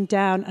remember I came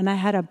down and I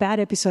had a bad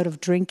episode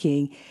of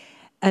drinking.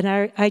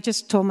 And I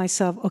just told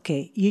myself,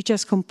 okay, you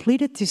just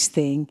completed this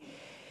thing.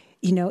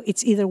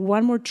 It's either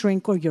one more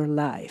drink or your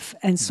life.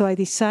 And so I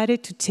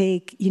decided to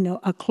take,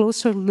 a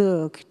closer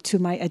look to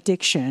my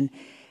addiction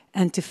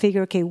and to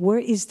figure, okay, where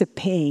is the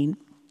pain?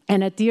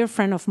 And a dear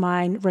friend of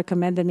mine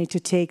recommended me to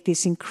take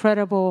these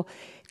incredible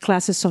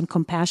classes on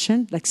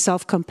compassion, like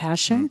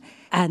self-compassion.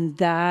 And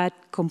that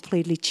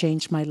completely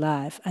changed my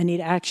life. And it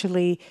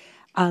actually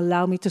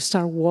allowed me to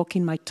start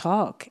walking my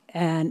talk.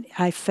 And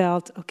I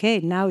felt, okay,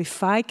 now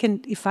if I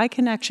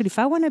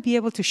want to be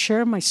able to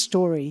share my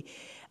story,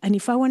 and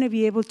if I want to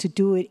be able to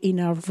do it in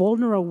a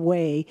vulnerable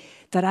way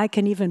that I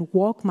can even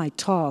walk my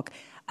talk,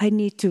 I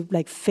need to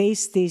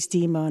face this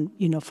demon,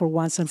 for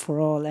once and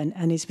for all.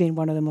 And it's been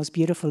one of the most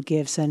beautiful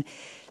gifts. And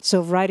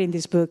so writing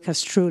this book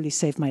has truly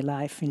saved my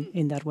life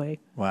in that way.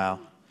 Wow.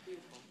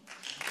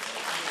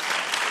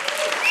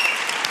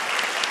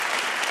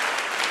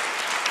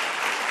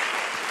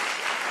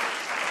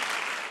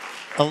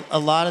 A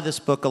lot of this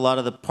book, a lot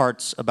of the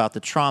parts about the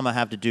trauma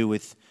have to do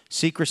with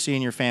secrecy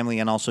in your family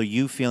and also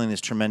you feeling this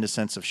tremendous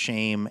sense of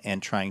shame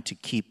and trying to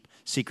keep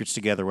secrets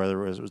together,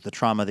 whether it was the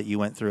trauma that you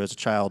went through as a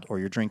child or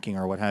your drinking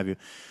or what have you.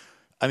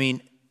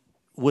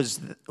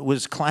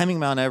 Was climbing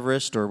Mount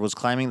Everest or was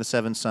climbing the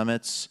 7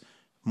 summits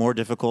more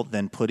difficult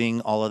than putting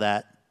all of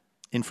that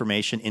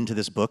information into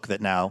this book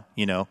that now,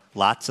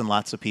 lots and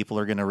lots of people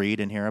are going to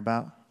read and hear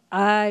about?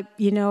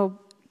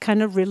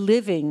 Kind of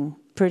reliving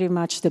pretty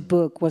much the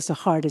book was the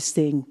hardest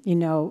thing.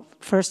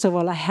 First of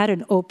all, I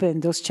hadn't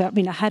opened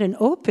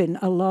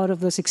a lot of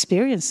those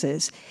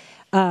experiences,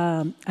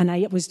 and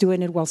I was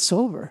doing it while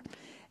sober.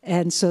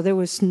 And so there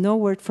was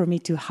nowhere for me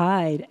to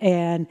hide.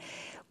 And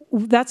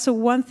that's the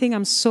one thing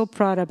I'm so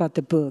proud about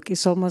the book.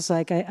 It's almost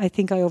like I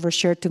think I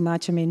overshared too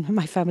much.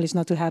 My family's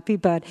not too happy,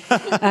 but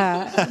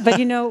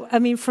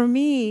for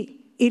me,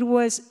 it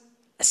was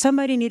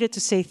somebody needed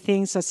to say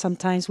things that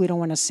sometimes we don't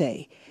want to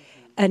say.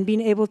 And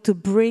being able to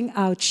bring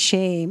out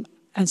shame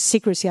and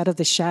secrecy out of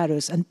the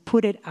shadows and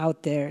put it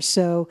out there.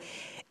 So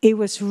it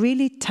was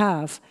really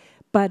tough.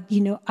 But,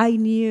 I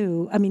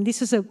knew,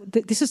 this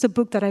is a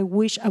book that I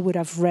wish I would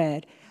have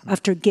read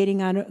after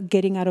getting out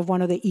of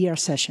one of the ER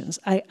sessions.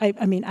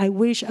 I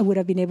wish I would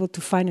have been able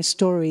to find a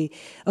story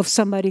of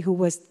somebody who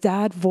was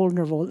that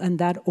vulnerable and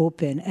that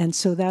open. And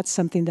so that's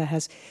something that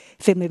has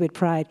filled me with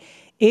pride.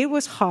 It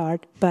was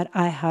hard, but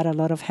I had a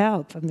lot of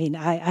help.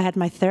 I had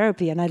my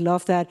therapy, and I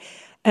love that.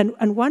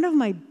 And one of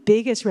my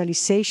biggest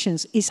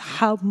realizations is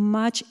how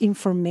much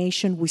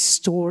information we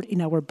stored in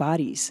our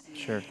bodies.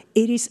 Sure.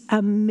 It is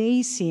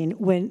amazing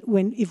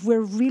if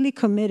we're really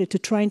committed to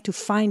trying to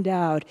find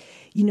out,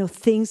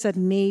 things that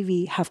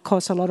maybe have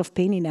caused a lot of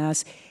pain in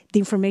us, the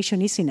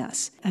information is in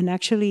us. And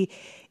actually,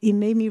 it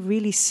made me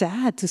really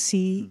sad to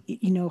see,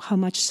 how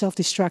much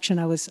self-destruction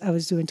I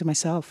was doing to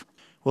myself.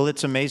 Well,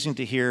 it's amazing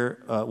to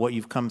hear what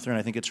you've come through, and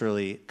I think it's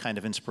really kind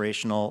of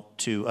inspirational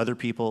to other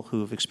people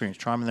who've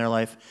experienced trauma in their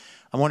life.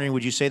 I'm wondering,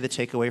 would you say the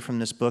takeaway from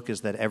this book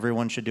is that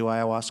everyone should do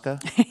ayahuasca?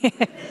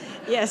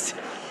 Yes.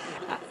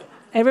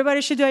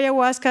 Everybody should do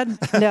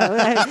ayahuasca?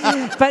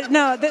 No. But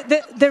no,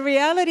 the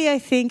reality, I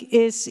think,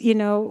 is,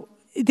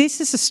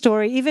 this is a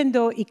story, even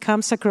though it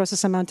comes across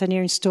as a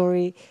mountaineering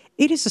story,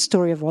 it is a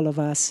story of all of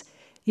us.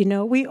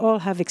 We all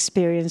have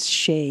experienced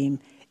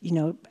shame,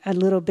 a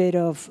little bit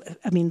of,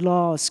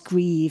 loss,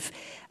 grief,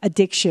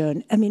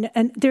 addiction.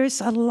 And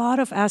there's a lot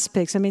of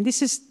aspects.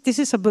 This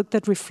is a book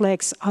that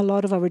reflects a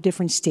lot of our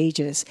different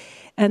stages.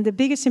 And the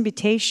biggest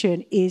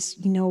invitation is,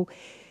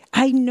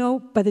 I know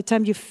by the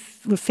time you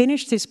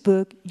finish this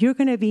book, you're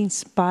going to be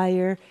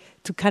inspired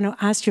to kind of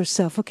ask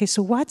yourself, okay,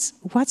 so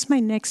what's my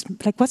next,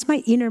 what's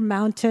my inner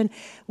mountain?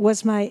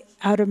 What's my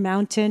outer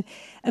mountain?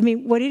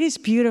 What it is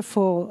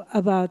beautiful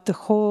about the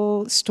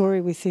whole story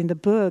within the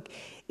book,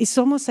 it's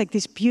almost like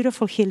this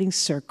beautiful healing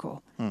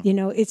circle.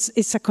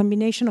 It's a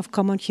combination of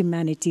common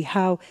humanity,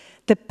 how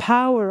the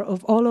power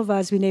of all of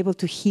us being able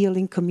to heal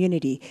in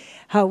community,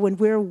 how when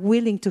we're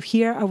willing to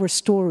hear our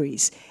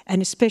stories, and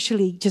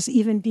especially just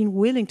even being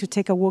willing to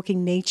take a walk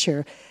in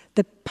nature,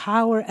 the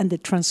power and the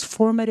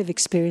transformative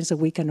experience that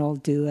we can all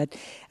do.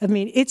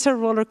 It's a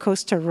roller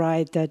coaster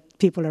ride that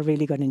people are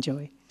really going to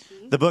enjoy.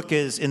 The book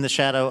is In the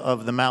Shadow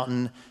of the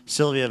Mountain.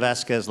 Sylvia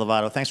Vasquez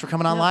Lovato, thanks for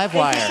coming on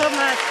Livewire. Thank you so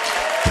much.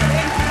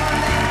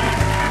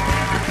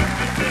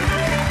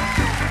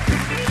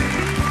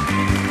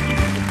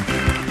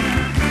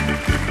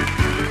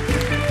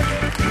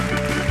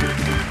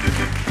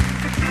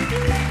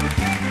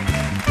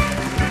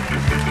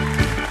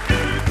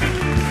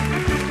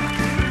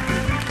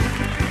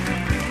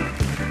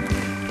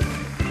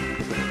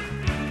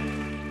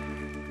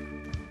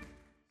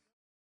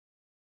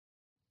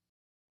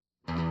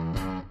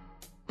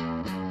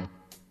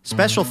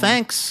 Special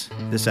thanks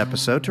this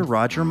episode to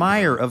Roger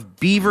Meyer of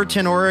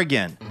Beaverton,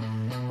 Oregon.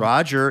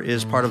 Roger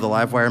is part of the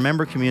Livewire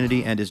member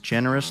community and is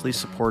generously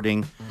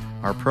supporting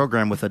our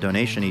program with a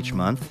donation each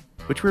month,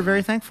 which we're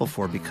very thankful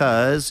for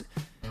because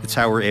it's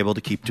how we're able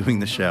to keep doing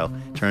the show.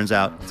 Turns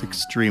out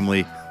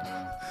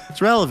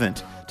it's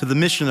relevant to the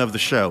mission of the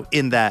show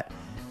in that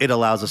it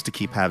allows us to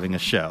keep having a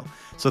show.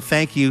 So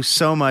thank you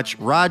so much,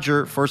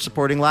 Roger, for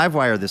supporting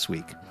Livewire this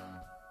week.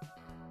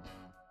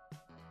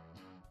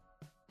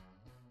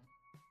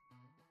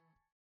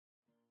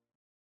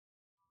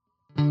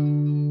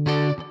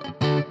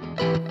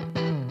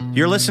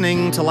 You're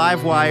listening to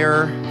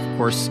Livewire. Of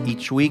course,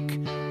 each week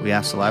we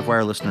ask the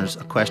Livewire listeners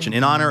a question.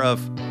 In honor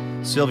of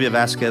Sylvia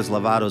Vasquez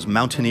Lovato's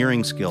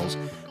mountaineering skills,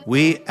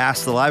 we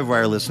asked the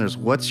Livewire listeners,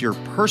 what's your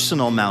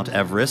personal Mount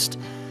Everest?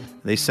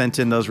 They sent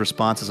in those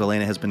responses.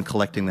 Elena has been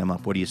collecting them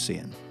up. What are you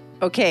seeing?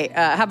 Okay,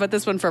 how about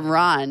this one from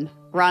Ron?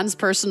 Ron's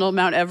personal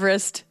Mount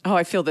Everest. Oh,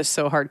 I feel this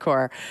so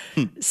hardcore.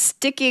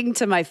 Sticking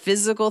to my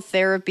physical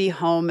therapy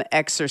home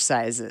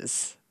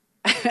exercises.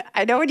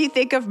 I know when you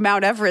think of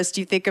Mount Everest,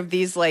 you think of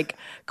these like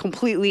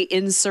completely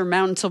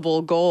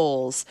insurmountable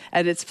goals.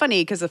 And it's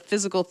funny because a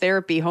physical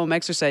therapy home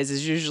exercise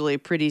is usually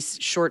pretty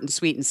short and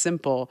sweet and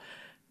simple.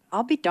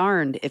 I'll be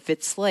darned if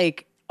it's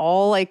like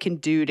all I can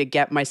do to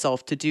get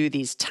myself to do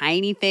these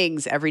tiny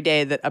things every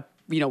day that,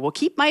 will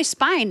keep my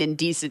spine in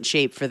decent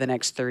shape for the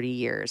next 30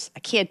 years. I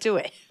can't do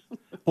it.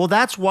 Well,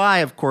 that's why,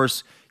 of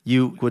course,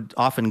 you would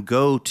often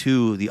go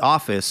to the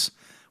office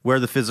where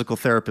the physical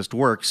therapist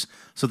works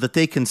so that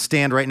they can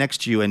stand right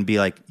next to you and be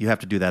like, you have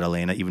to do that,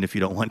 Elena, even if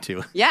you don't want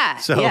to. Yeah.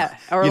 So, yeah.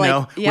 Or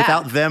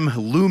without them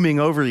looming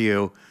over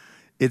you,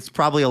 it's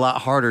probably a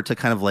lot harder to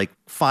kind of like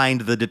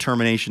find the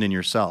determination in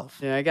yourself.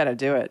 Yeah, I got to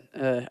do it.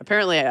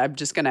 Apparently, I'm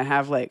just going to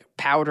have like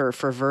powder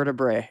for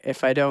vertebrae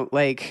if I don't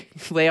like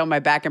lay on my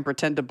back and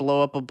pretend to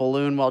blow up a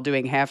balloon while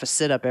doing half a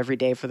sit-up every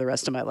day for the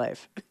rest of my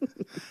life.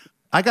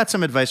 I got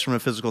some advice from a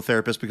physical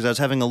therapist because I was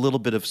having a little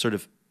bit of sort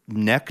of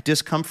neck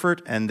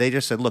discomfort, and they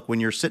just said, look, when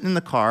you're sitting in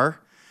the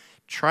car,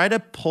 try to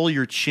pull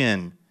your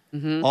chin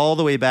all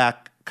the way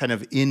back kind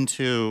of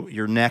into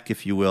your neck,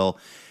 if you will,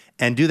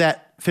 and do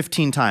that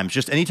 15 times.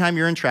 Just anytime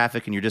you're in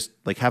traffic and you're just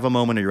like have a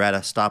moment or you're at a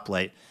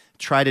stoplight,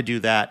 try to do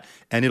that,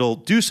 and it'll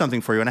do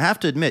something for you. And I have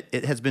to admit,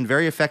 it has been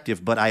very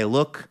effective, but I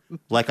look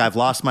like I've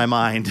lost my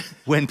mind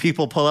when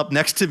people pull up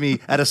next to me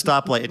at a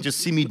stoplight and just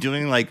see me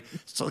doing like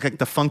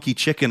the funky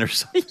chicken or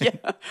something.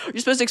 Yeah. You're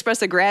supposed to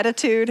express a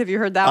gratitude. Have you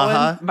heard that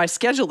one? My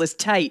schedule is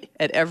tight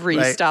at every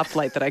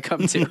stoplight that I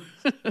come to.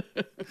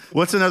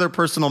 What's another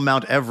personal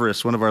Mount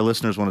Everest one of our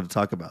listeners wanted to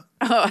talk about?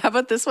 Oh, how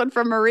about this one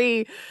from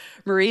Marie?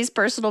 Marie's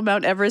personal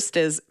Mount Everest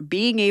is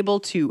being able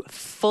to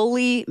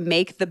fully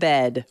make the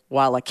bed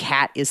while a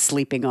cat is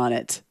sleeping on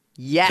it.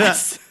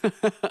 Yes.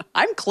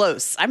 I'm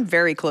close. I'm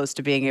very close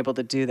to being able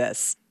to do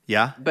this.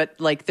 Yeah. But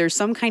like there's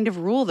some kind of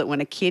rule that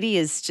when a kitty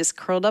is just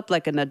curled up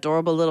like an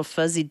adorable little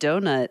fuzzy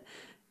donut,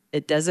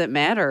 it doesn't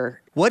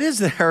matter. What is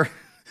there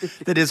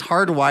that is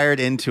hardwired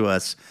into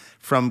us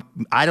from,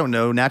 I don't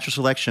know, natural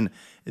selection,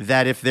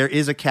 that if there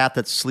is a cat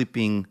that's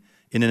sleeping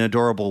in an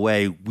adorable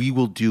way, we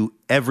will do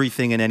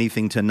everything and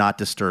anything to not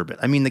disturb it?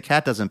 I mean, the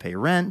cat doesn't pay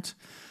rent.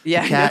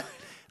 Yeah.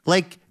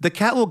 The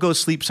cat will go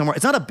sleep somewhere.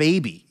 It's not a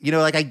baby.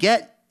 Like I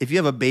get if you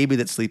have a baby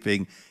that's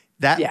sleeping,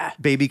 that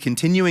baby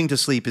continuing to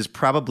sleep is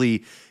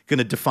probably going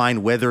to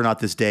define whether or not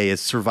this day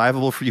is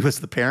survivable for you as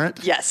the parent.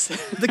 Yes.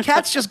 The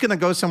cat's just going to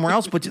go somewhere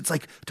else, but it's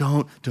like,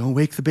 don't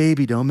wake the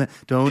baby. Don't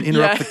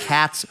interrupt the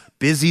cat's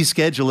busy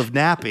schedule of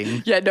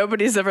napping. Yeah,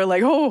 nobody's ever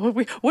like,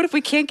 what if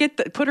we can't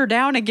put her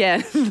down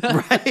again?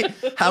 Right?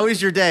 How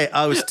was your day?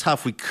 Oh, it was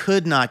tough. We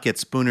could not get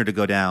Spooner to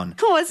go down.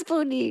 Oh,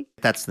 Spoonie.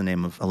 That's the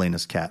name of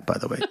Elena's cat, by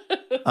the way.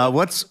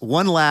 What's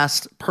one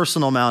last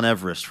personal Mount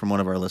Everest from one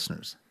of our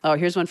listeners? Oh,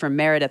 here's one from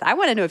Meredith. I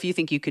want to know if you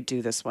think you could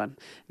do this one.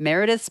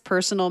 Meredith's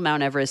personal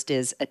Mount Everest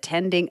is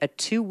attending a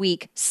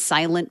 2-week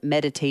silent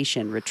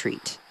meditation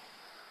retreat.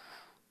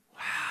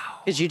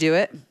 Wow. Did you do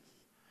it?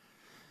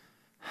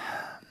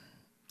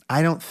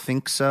 I don't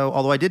think so.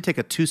 Although I did take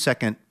a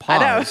 2-second pause.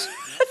 I know.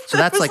 So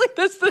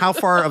that's how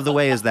far of the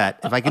way is that?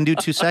 If I can do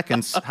 2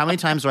 seconds, how many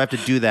times do I have to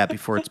do that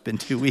before it's been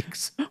 2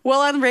 weeks? Well,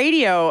 on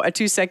radio, a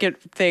 2-second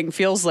thing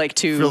feels like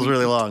feels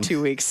really long.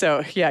 2 weeks.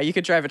 So yeah, you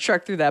could drive a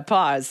truck through that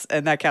pause,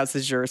 and that counts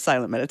as your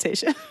silent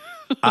meditation.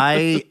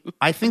 I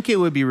think it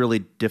would be really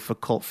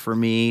difficult for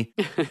me,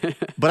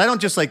 but I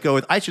don't just go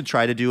with, I should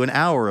try to do an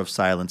hour of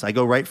silence. I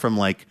go right from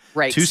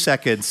 2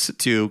 seconds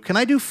to, can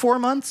I do 4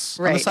 months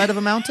on the side of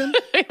a mountain?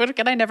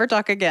 Can I never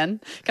talk again?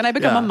 Can I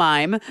become a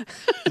mime?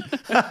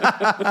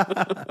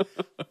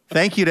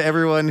 Thank you to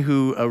everyone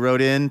who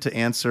wrote in to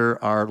answer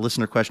our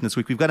listener question this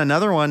week. We've got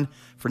another one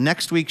for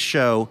next week's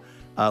show,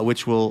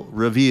 which we'll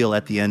reveal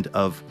at the end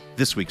of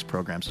this week's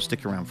program, so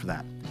stick around for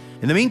that.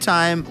 In the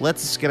meantime,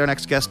 let's get our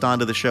next guest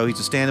onto the show. He's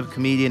a stand-up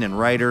comedian and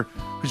writer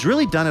who's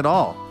really done it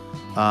all.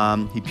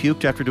 He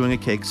puked after doing a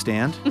keg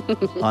stand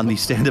on the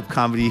stand-up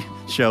comedy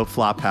show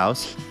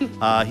Flophouse.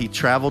 He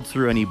traveled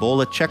through an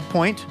Ebola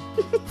checkpoint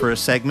for a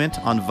segment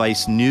on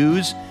Vice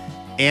News.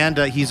 And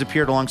he's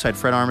appeared alongside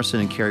Fred Armisen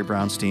and Carrie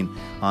Brownstein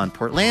on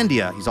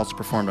Portlandia. He's also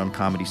performed on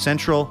Comedy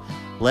Central.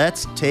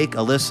 Let's take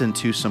a listen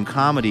to some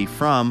comedy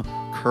from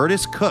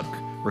Curtis Cook,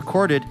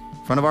 recorded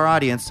in front of our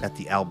audience at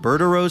the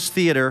Alberta Rose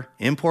Theater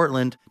in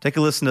Portland. Take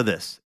a listen to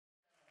this.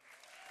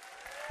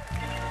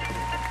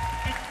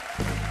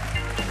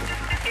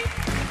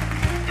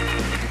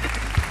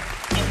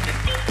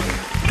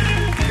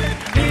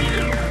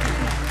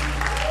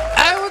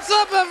 Hey, what's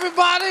up,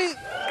 everybody?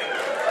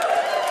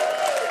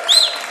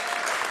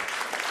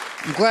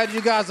 I'm glad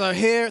you guys are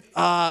here.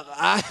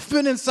 I've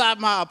been inside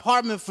my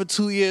apartment for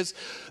 2 years.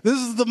 This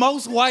is the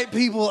most white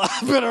people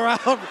I've been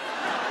around.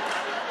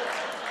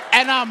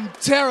 And I'm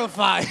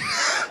terrified.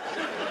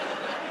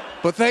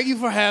 But thank you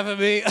for having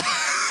me.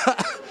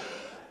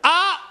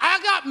 I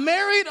got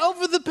married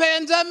over the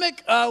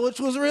pandemic,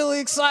 which was really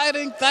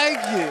exciting. Thank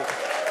you.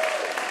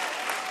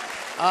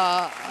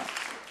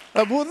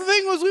 Well, the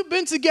thing was, we've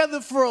been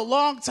together for a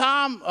long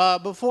time.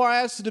 Before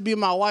I asked her to be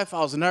my wife,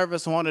 I was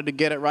nervous. I wanted to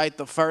get it right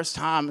the first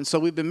time. And so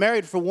we've been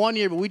married for 1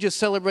 year, but we just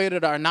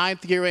celebrated our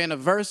 9th year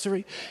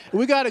anniversary.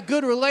 We got a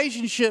good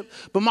relationship,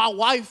 but my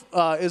wife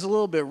is a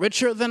little bit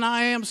richer than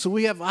I am, so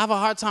I have a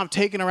hard time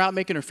taking her out,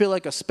 making her feel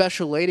like a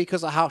special lady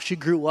because of how she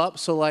grew up.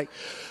 So like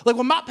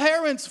when my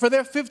parents, for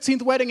their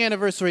 15th wedding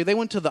anniversary, they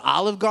went to the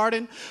Olive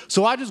Garden.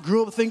 So I just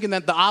grew up thinking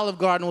that the Olive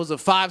Garden was a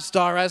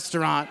 5-star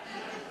restaurant.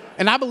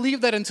 And I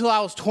believed that until I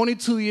was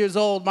 22 years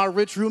old. My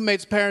rich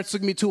roommate's parents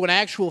took me to an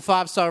actual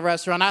 5-star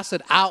restaurant. I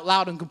said out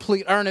loud in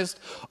complete earnest,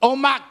 "Oh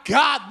my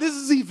God, this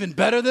is even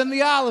better than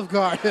the Olive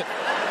Garden."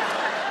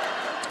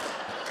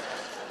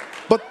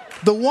 But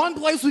the one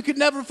place we could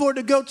never afford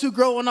to go to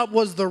growing up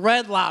was the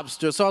Red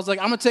Lobster. So I was like,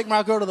 I'm going to take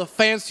my girl to the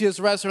fanciest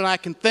restaurant I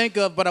can think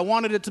of, but I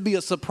wanted it to be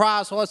a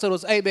surprise. So all I said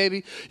was, "Hey,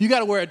 baby, you got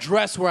to wear a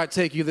dress where I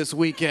take you this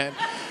weekend."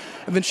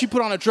 And then she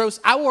put on a dress.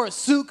 I wore a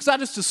suit because I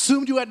just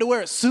assumed you had to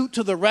wear a suit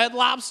to the Red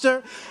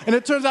Lobster. And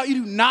it turns out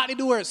you do not need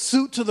to wear a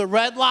suit to the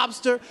Red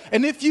Lobster.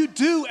 And if you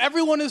do,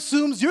 everyone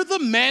assumes you're the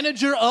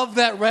manager of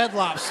that Red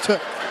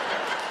Lobster.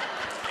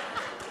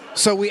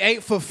 So we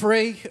ate for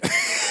free.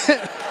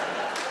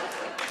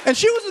 And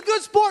she was a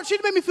good sport. She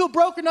didn't make me feel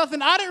broke or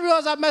nothing. I didn't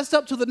realize I messed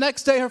up till the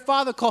next day. Her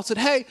father called, said,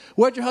 hey,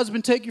 where'd your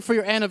husband take you for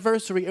your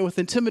anniversary? And with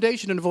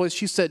intimidation in her voice,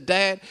 she said,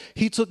 Dad,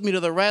 he took me to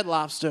the Red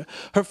Lobster.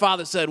 Her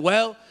father said,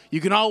 well, you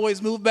can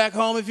always move back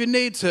home if you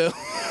need to.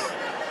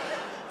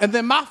 And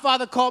then my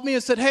father called me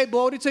and said, hey,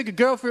 boy, did you take a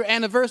girl for your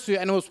anniversary?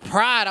 And it was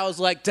pride. I was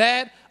like,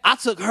 Dad, I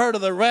took her to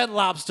the Red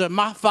Lobster.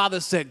 My father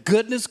said,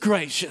 goodness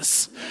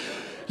gracious,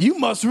 you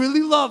must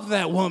really love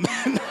that woman.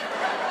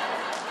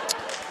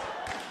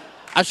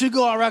 I should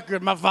go on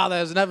record, my father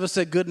has never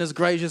said goodness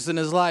gracious in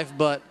his life,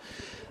 but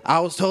I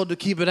was told to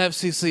keep it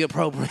FCC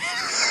appropriate.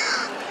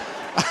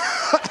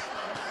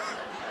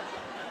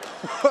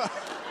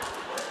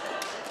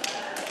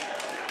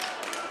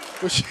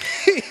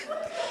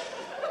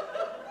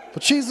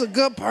 But she's a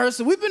good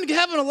person. We've been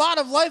having a lot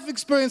of life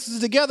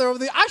experiences together over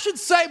the... I should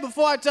say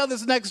before I tell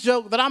this next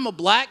joke that I'm a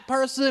black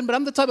person, but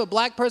I'm the type of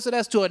black person that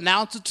has to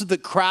announce it to the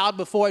crowd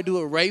before I do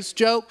a race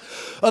joke.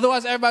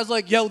 Otherwise, everybody's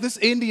like, yo, this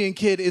Indian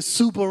kid is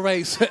super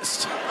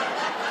racist.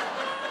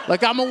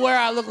 Like, I'm aware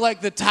I look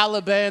like the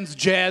Taliban's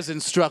jazz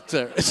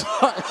instructor. It's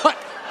like...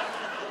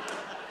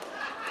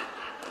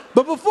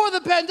 But before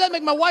the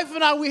pandemic, my wife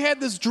and I, we had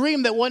this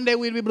dream that one day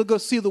we'd be able to go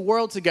see the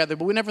world together,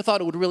 but we never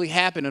thought it would really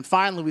happen. And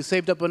finally, we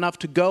saved up enough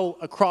to go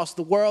across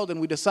the world, and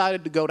we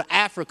decided to go to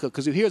Africa.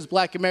 Because here as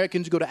black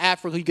Americans, you go to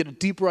Africa, you get a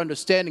deeper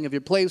understanding of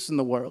your place in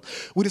the world.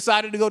 We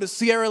decided to go to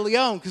Sierra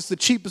Leone, because it's the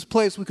cheapest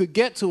place we could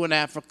get to in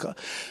Africa.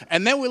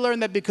 And then we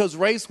learned that because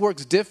race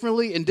works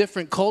differently in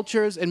different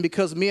cultures, and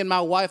because me and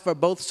my wife are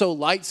both so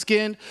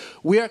light-skinned,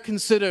 we are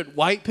considered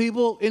white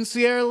people in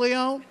Sierra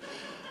Leone.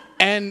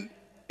 And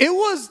it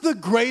was the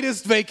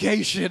greatest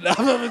vacation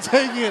I've ever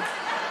taken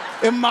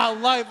in my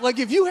life. Like,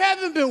 if you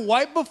haven't been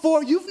white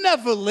before, you've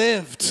never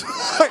lived.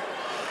 Like,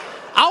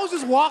 I was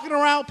just walking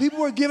around, people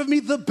were giving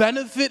me the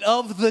benefit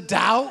of the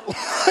doubt.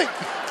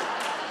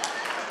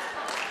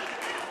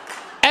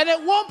 And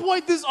at one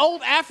point, this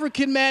old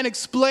African man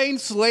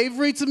explained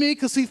slavery to me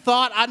because he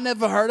thought I'd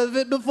never heard of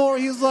it before.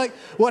 He was like,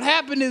 what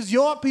happened is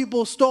your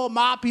people stole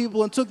my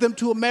people and took them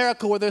to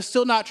America where they're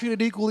still not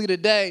treated equally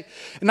today.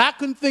 And I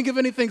couldn't think of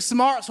anything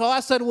smart, so all I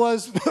said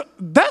was,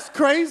 that's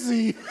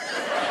crazy.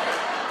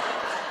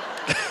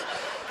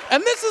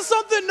 And this is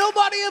something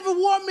nobody ever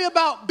warned me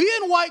about.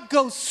 Being white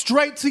goes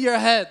straight to your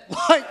head.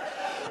 Like,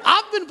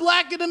 I've been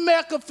black in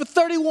America for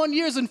 31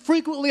 years, and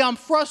frequently I'm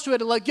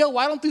frustrated, like, yo,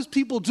 why don't these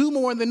people do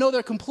more? And they know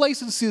their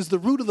complacency is the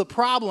root of the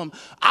problem.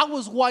 I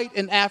was white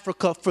in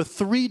Africa for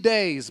 3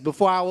 days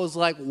before I was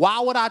like, why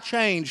would I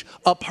change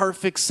a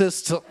perfect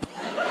system?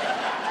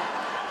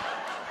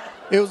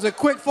 It was a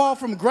quick fall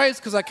from grace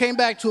because I came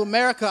back to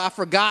America. I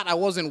forgot I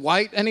wasn't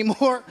white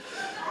anymore.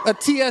 A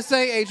TSA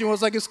agent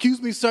was like,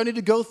 excuse me, sir, I need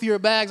to go through your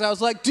bags. I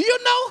was like, do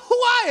you know who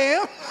I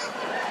am?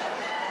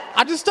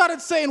 I just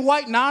started saying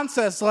white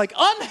nonsense, like,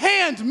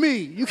 unhand me.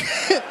 You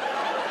can't.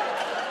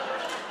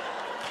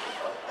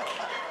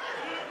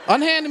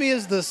 Unhand me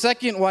is the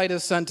second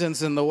whitest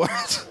sentence in the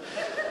world.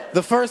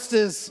 The first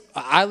is,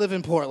 I live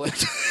in Portland.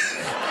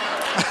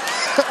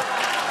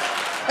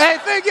 Hey,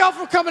 thank y'all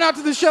for coming out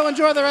to the show.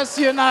 Enjoy the rest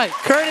of your night.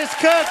 Curtis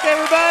Cook,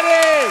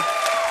 everybody!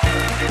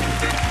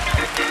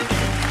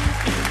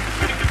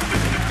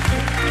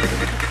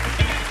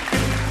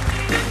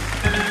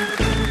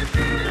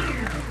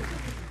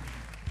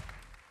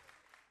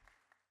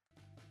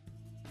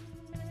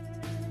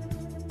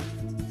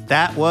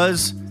 That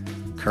was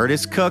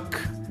Curtis Cook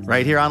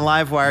right here on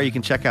Livewire. You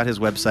can check out his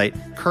website,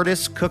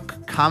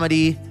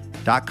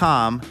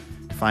 curtiscookcomedy.com,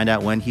 to find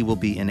out when he will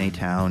be in a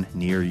town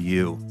near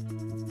you.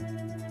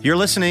 You're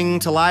listening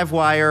to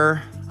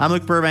Livewire. I'm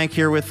Luke Burbank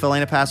here with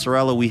Elena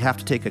Passarello. We have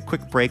to take a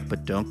quick break,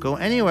 but don't go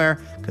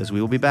anywhere because we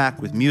will be back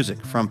with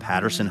music from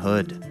Patterson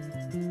Hood.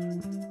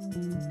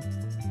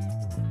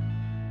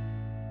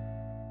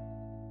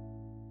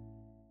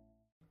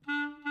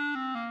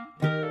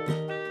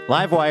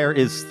 Livewire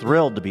is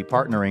thrilled to be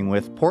partnering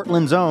with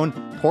Portland's own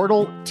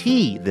Portal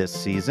Tea this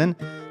season.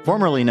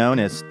 Formerly known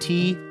as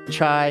Tea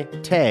Chai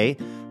Tay,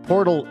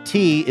 Portal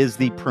Tea is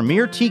the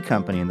premier tea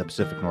company in the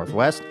Pacific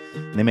Northwest.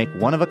 And they make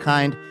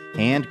one-of-a-kind,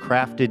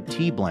 handcrafted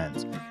tea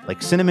blends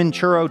like cinnamon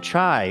churro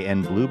chai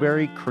and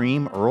blueberry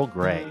cream Earl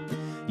Grey.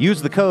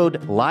 Use the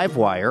code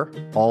LIVEWIRE,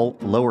 all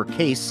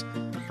lowercase,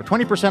 for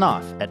 20%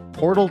 off at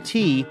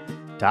portaltea.co.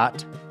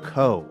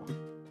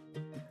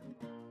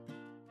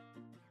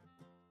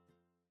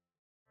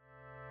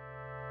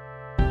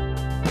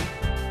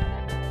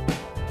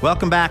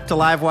 Welcome back to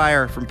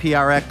Livewire from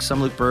PRX.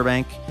 I'm Luke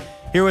Burbank,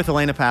 here with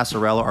Elena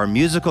Passarello. Our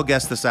musical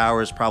guest this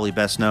hour is probably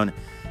best known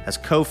as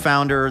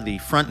co-founder, the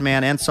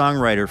frontman, and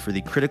songwriter for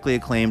the critically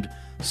acclaimed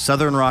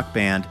Southern rock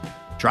band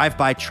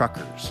Drive-By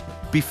Truckers.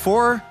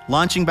 Before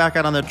launching back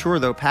out on the tour,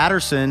 though,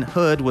 Patterson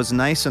Hood was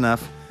nice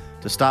enough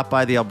to stop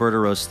by the Alberta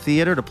Rose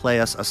Theatre to play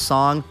us a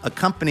song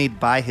accompanied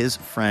by his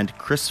friend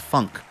Chris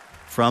Funk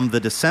from the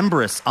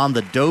Decemberists on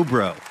the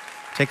Dobro.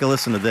 Take a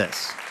listen to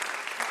this.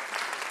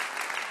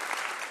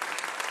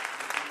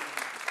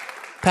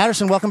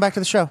 Patterson, welcome back to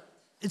the show.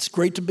 It's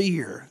great to be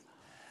here.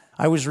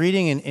 I was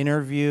reading an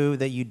interview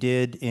that you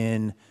did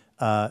in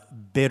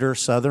bitter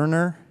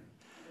Southerner,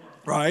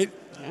 right?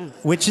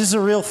 Which is a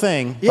real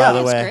thing, Yeah, by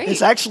the way. great.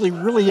 It's actually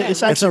really,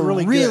 it's It's a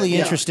really really good.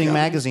 interesting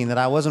magazine that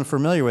I wasn't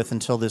familiar with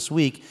until this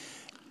week.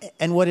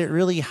 And what it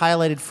really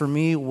highlighted for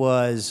me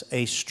was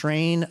a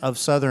strain of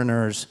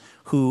Southerners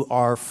who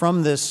are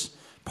from this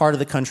part of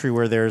the country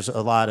where there's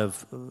a lot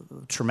of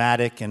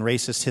traumatic and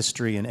racist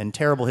history and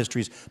terrible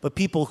histories, but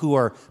people who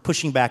are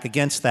pushing back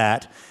against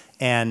that.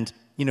 And,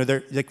 you know,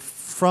 they're like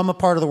from a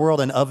part of the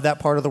world and of that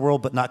part of the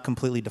world, but not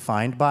completely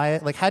defined by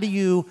it. Like, how do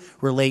you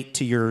relate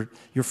to you're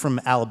from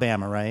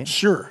Alabama, right?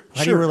 Sure.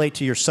 How do you relate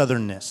to your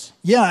Southernness?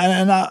 Yeah,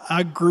 and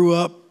I grew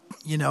up,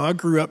 I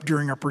grew up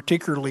during a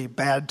particularly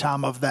bad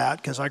time of that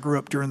because I grew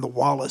up during the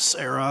Wallace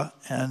era.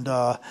 And,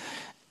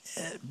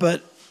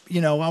 but,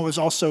 I was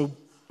also,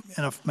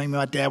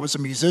 my dad was a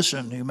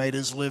musician who made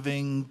his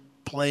living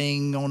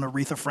playing on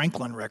Aretha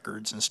Franklin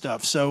records and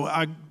stuff. So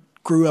I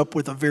grew up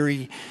with a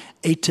very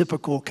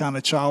atypical kind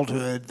of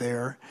childhood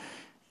there.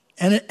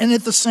 And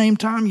at the same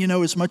time,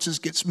 as much as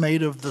gets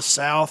made of the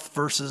South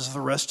versus the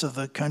rest of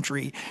the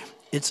country,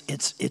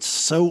 it's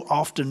so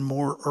often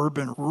more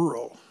urban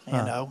rural.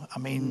 I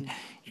mean,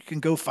 you can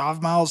go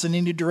 5 miles in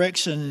any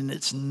direction, and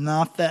it's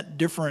not that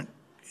different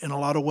in a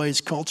lot of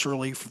ways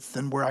culturally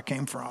than where I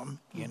came from.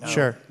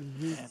 Sure.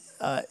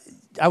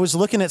 I was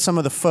looking at some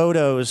of the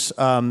photos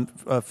on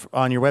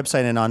your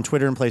website and on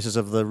Twitter and places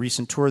of the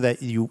recent tour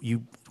that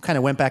you kind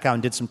of went back out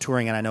and did some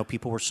touring, and I know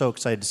people were so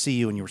excited to see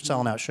you, and you were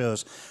selling out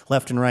shows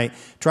left and right.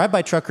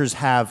 Drive-By Truckers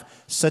have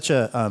such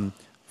a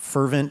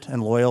fervent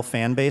and loyal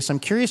fan base. I'm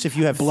curious if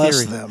you have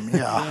Bless them,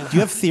 yeah. Do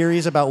you have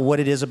theories about what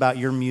it is about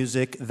your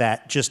music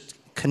that just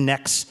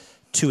connects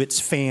to its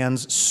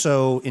fans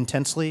so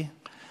intensely?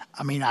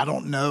 I mean, I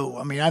don't know.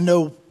 I mean, I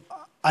know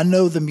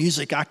the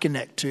music I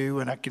connect to,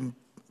 and I can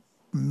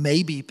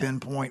maybe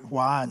pinpoint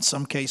why in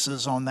some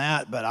cases on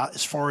that. But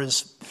as far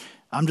as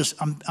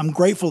I'm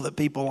grateful that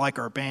people like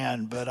our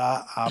band, but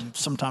I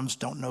sometimes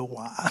don't know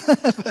why.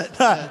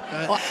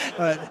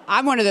 but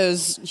I'm one of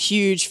those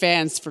huge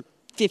fans for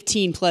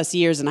 15 plus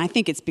years, and I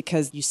think it's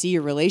because you see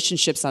your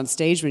relationships on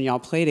stage when y'all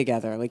play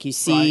together. Like you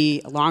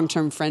see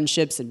long-term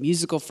friendships and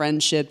musical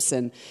friendships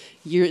and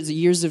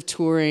years of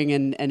touring,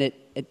 and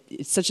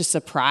it's such a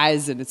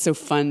surprise, and it's so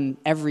fun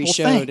every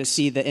show to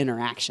see the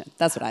interaction.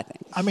 That's what I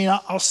think. I mean,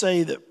 I'll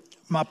say that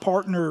my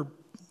partner,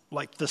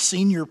 like the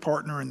senior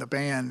partner in the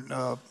band,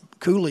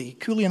 Cooley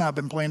and I have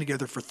been playing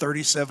together for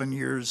 37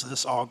 years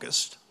this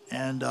August.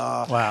 And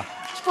wow,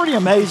 it's pretty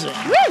amazing.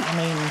 I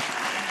mean,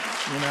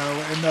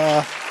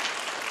 and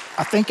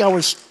I think I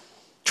was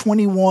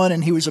 21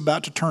 and he was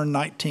about to turn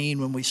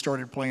 19 when we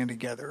started playing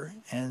together.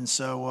 And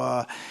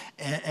so,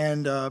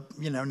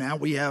 now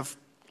we have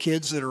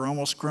kids that are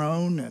almost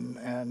grown,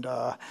 and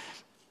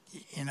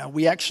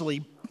we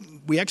actually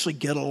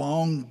get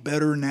along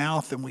better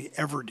now than we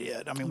ever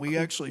did. I mean, we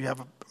actually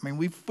have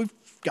we've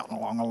gotten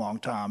along a long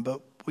time,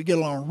 but we get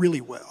along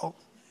really well.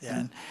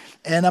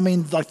 And I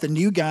mean, like the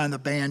new guy in the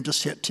band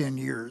just hit 10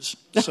 years.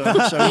 So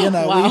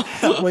Wow.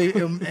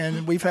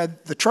 we've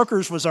had the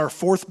Truckers was our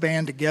fourth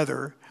band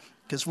together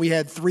because we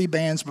had 3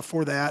 bands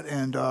before that,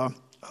 and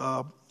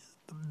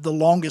the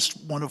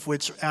longest one of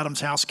which,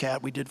 Adam's House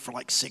Cat, we did for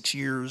like 6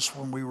 years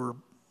when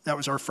that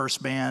was our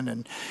first band,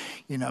 and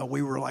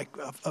we were like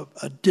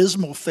a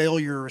dismal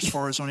failure as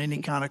far as on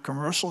any kind of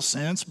commercial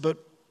sense, but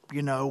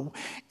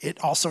it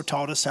also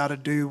taught us how to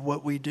do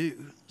what we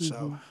do. So.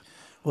 Mm-hmm.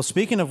 Well,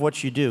 speaking of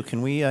what you do,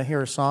 can we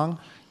hear a song?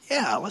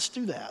 Yeah, let's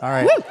do that. All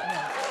right. Woo!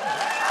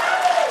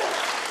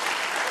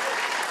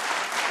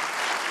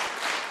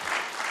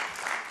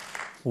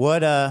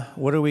 What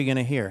are we going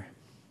to hear?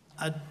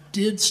 I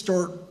did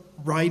start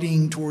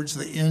writing towards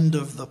the end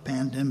of the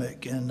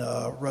pandemic and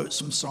wrote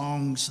some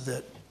songs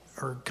that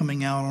are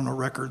coming out on a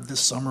record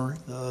this summer.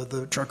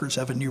 The Truckers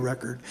have a new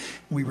record.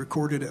 We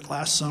recorded it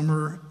last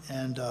summer,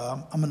 and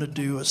I'm going to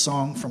do a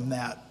song from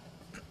that.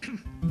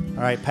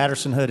 All right,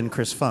 Patterson Hood and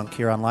Chris Funk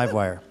here on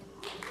Livewire.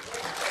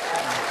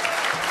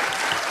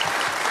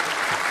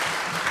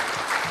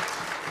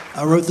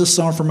 I wrote this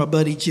song for my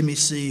buddy Jimmy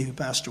C., who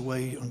passed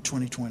away in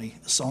 2020.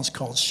 The song's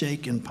called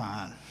Shake and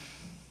Pine.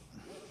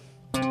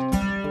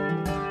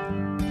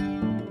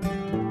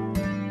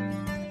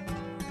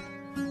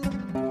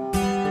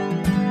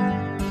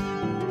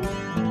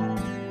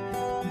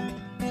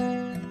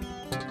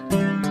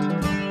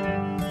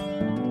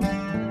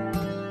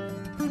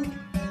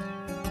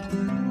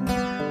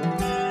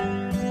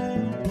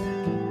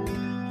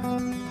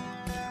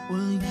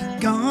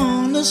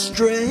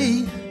 Astray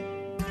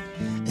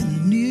in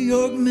the New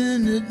York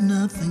Minute,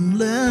 nothing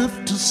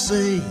left to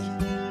say,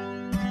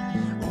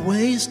 a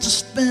waste to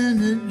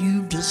spend it,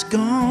 you've just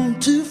gone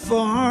too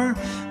far,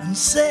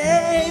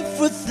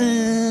 unsafe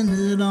within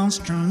it, all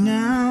strung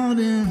out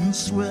and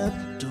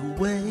swept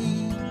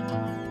away.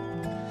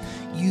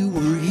 You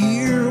were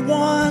here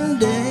one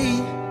day,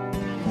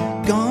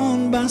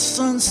 gone by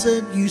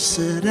sunset, you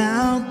set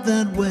out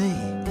that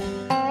way.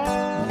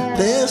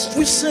 Lest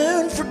we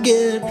soon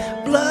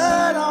forget,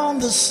 blood on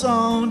the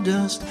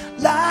sawdust,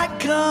 light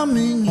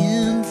coming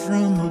in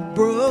from a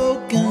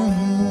broken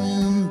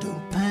window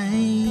pane.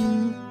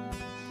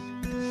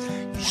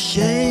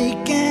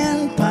 shake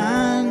and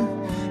pine.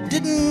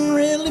 Didn't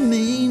really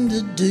mean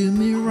to do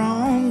me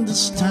wrong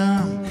this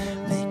time.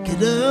 Make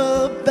it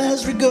up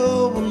as we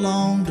go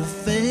along to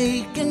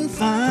fake and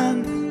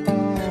find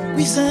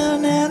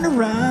reason and a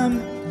rhyme,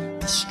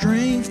 the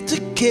strength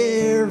to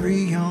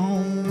carry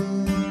on.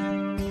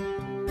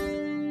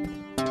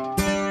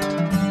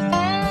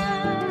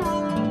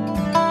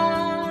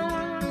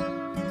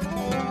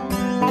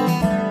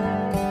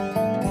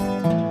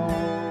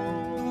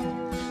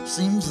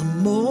 Seems the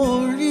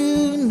more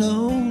you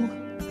know,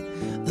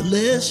 the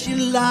less you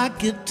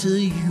like it till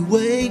you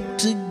wake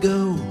to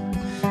go.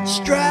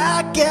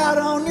 Strike out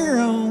on your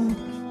own.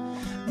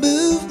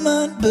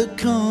 Movement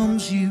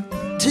becomes you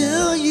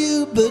till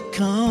you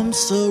become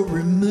so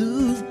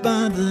removed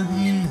by the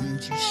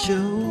hands you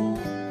show.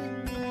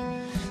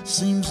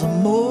 Seems the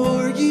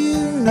more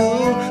you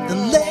know, the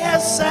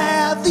less I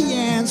have the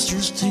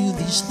answers to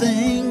these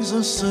things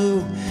or so.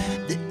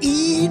 They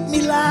eat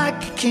me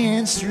like a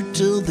cancer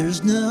till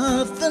there's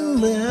nothing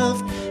left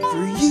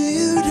for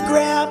you to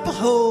grab a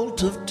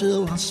hold of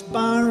till I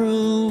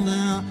spiral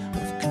out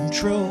of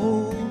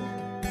control.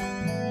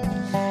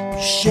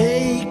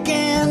 Shake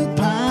and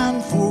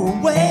pine for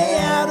a way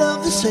out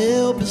of this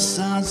hell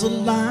besides a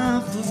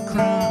life of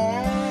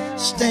crime.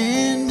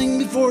 Standing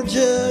before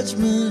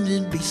judgment,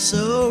 it'd be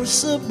so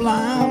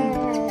sublime.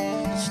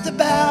 Step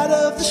out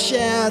of the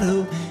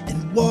shadow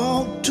and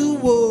walk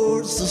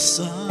towards the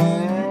sun.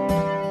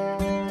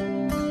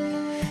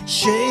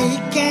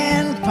 Shake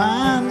and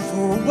pine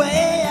for a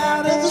way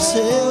out of this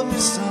hell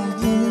beside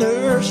the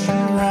nursery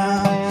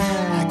rhyme.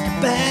 Like a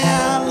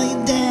ballet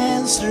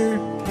dancer,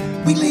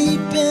 we leap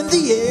in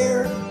the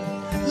air,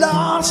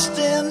 lost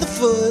in the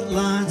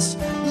footlights,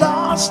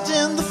 lost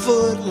in the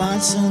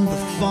footlights in the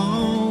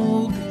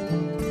fog,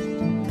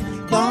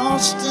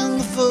 lost in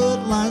the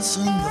footlights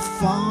in the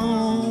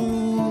fog.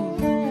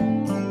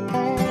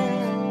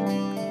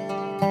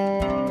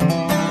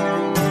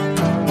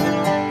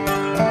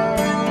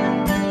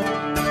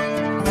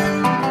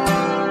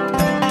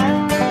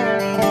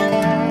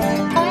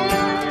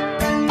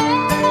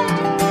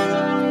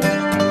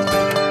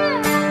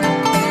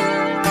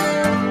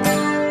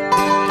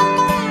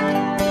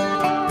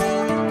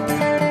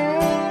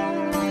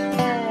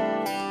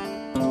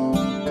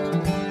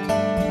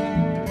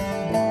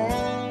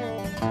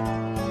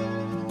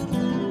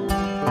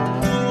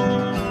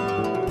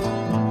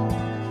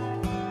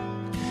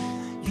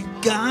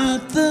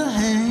 Got the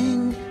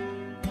hang,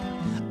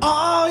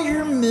 all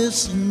you're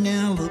missing,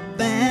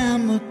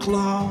 Alabama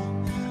claw.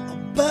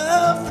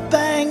 Above the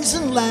bangs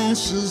and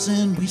lashes,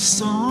 and we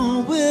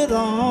saw it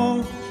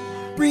all.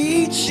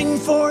 Reaching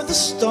for the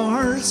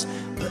stars,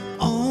 but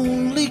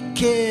only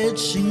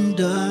catching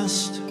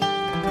dust.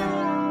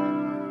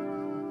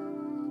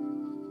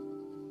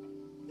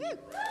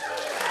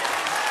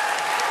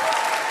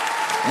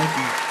 Thank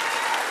you.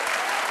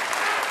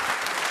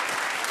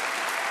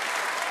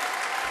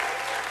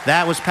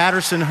 That was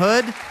Patterson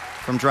Hood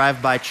from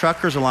Drive-By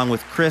Truckers, along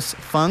with Chris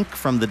Funk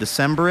from the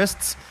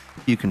Decemberists.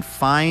 You can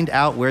find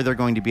out where they're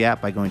going to be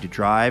at by going to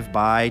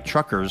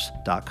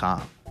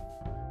drivebytruckers.com.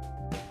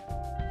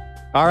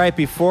 All right,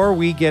 before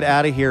we get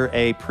out of here,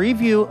 a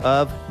preview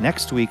of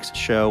next week's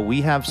show.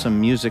 We have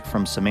some music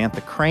from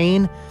Samantha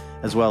Crane,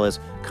 as well as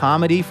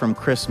comedy from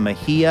Chris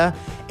Mejia,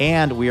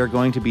 and we are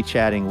going to be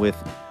chatting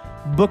with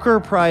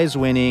Booker Prize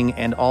winning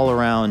and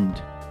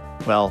all-around,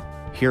 well,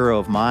 hero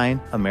of mine,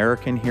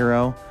 American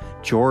hero,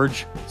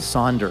 George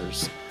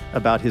Saunders,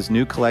 about his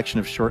new collection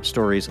of short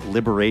stories,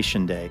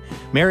 Liberation Day.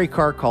 Mary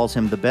Karr calls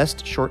him the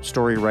best short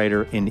story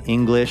writer in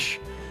English,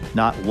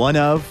 not one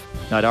of,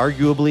 not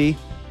arguably,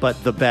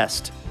 but the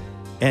best.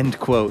 End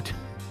quote.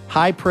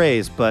 High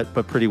praise, but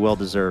pretty well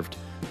deserved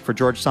for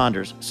George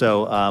Saunders.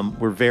 So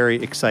we're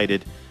very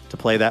excited to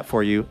play that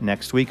for you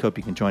next week. Hope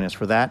you can join us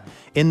for that.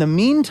 In the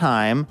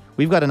meantime,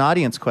 we've got an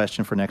audience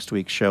question for next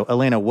week's show.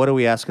 Elena, what are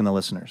we asking the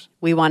listeners?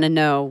 We want to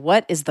know,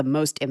 what is the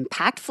most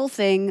impactful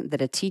thing that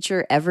a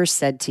teacher ever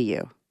said to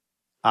you?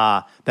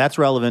 That's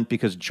relevant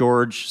because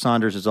George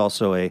Saunders is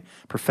also a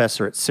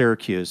professor at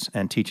Syracuse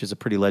and teaches a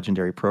pretty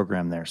legendary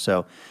program there.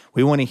 So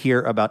we want to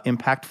hear about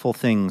impactful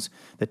things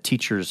that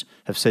teachers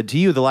have said to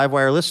you, the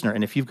Livewire listener.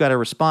 And if you've got a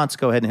response,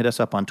 go ahead and hit us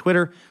up on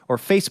Twitter or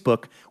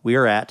Facebook. We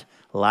are at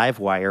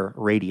Livewire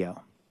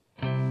Radio.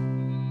 All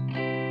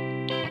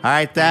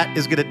right, that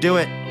is going to do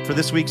it for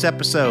this week's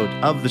episode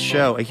of the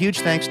show. A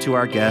huge thanks to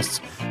our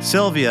guests,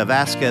 Sylvia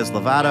Vasquez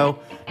Lovato,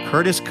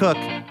 Curtis Cook,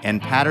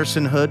 and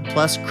Patterson Hood,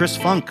 plus Chris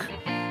Funk.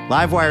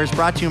 Livewire is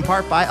brought to you in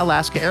part by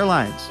Alaska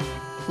Airlines.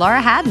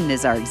 Laura Haddon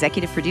is our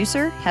executive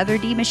producer. Heather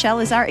D. Michelle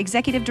is our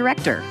executive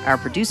director. Our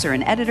producer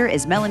and editor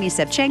is Melanie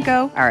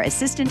Sevchenko. Our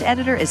assistant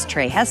editor is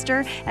Trey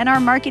Hester. And our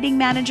marketing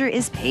manager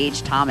is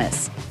Paige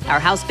Thomas. Our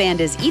house band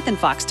is Ethan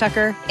Fox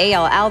Tucker,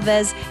 A.L.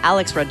 Alves,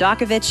 Alex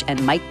Rodakovich,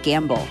 and Mike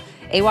Gamble.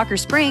 A. Walker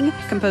Spring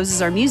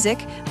composes our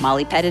music.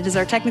 Molly Pettit is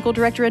our technical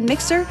director and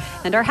mixer.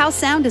 And our house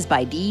sound is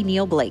by D.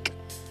 Neil Blake.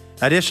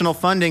 Additional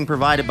funding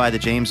provided by the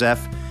James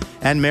F.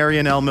 and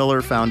Marion L.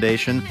 Miller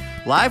Foundation.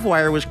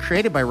 Livewire was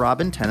created by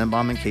Robin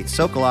Tenenbaum and Kate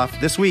Sokoloff.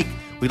 This week,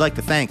 We'd like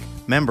to thank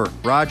member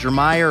Roger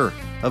Meyer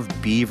of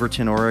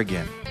Beaverton,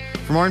 Oregon.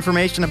 For more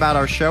information about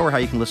our show or how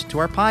you can listen to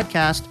our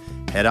podcast,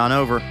 head on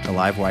over to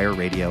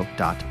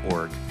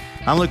livewireradio.org.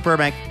 I'm Luke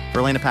Burbank, for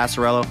Elena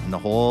Passarello, and the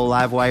whole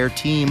Livewire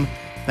team.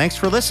 Thanks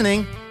for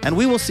listening, and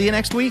we will see you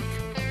next week.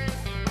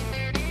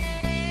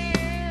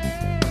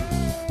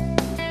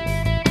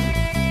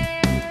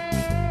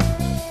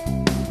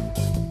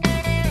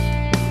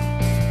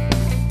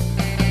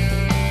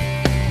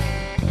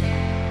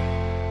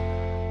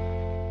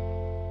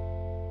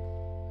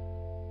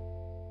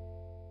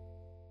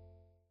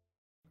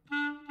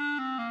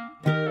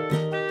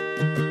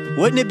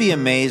 Wouldn't it be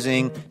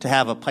amazing to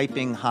have a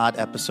piping hot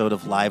episode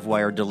of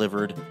Livewire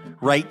delivered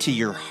right to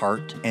your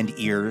heart and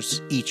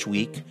ears each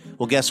week?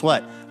 Well, guess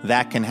what?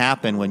 That can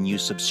happen when you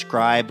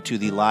subscribe to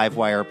the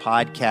Livewire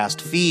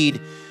podcast feed,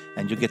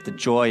 and you'll get the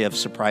joy of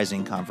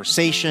surprising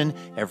conversation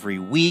every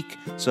week.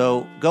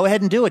 So go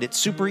ahead and do it. It's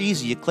super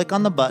easy. You click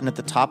on the button at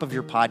the top of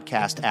your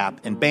podcast app,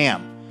 and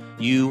bam,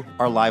 you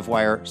are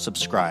Livewire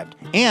subscribed.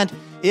 And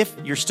if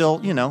you're still,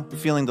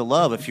 feeling the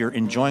love, if you're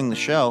enjoying the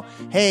show,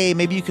 hey,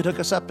 maybe you could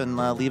hook us up and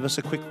leave us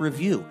a quick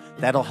review.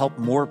 That'll help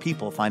more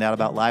people find out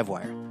about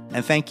Livewire.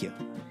 And thank you.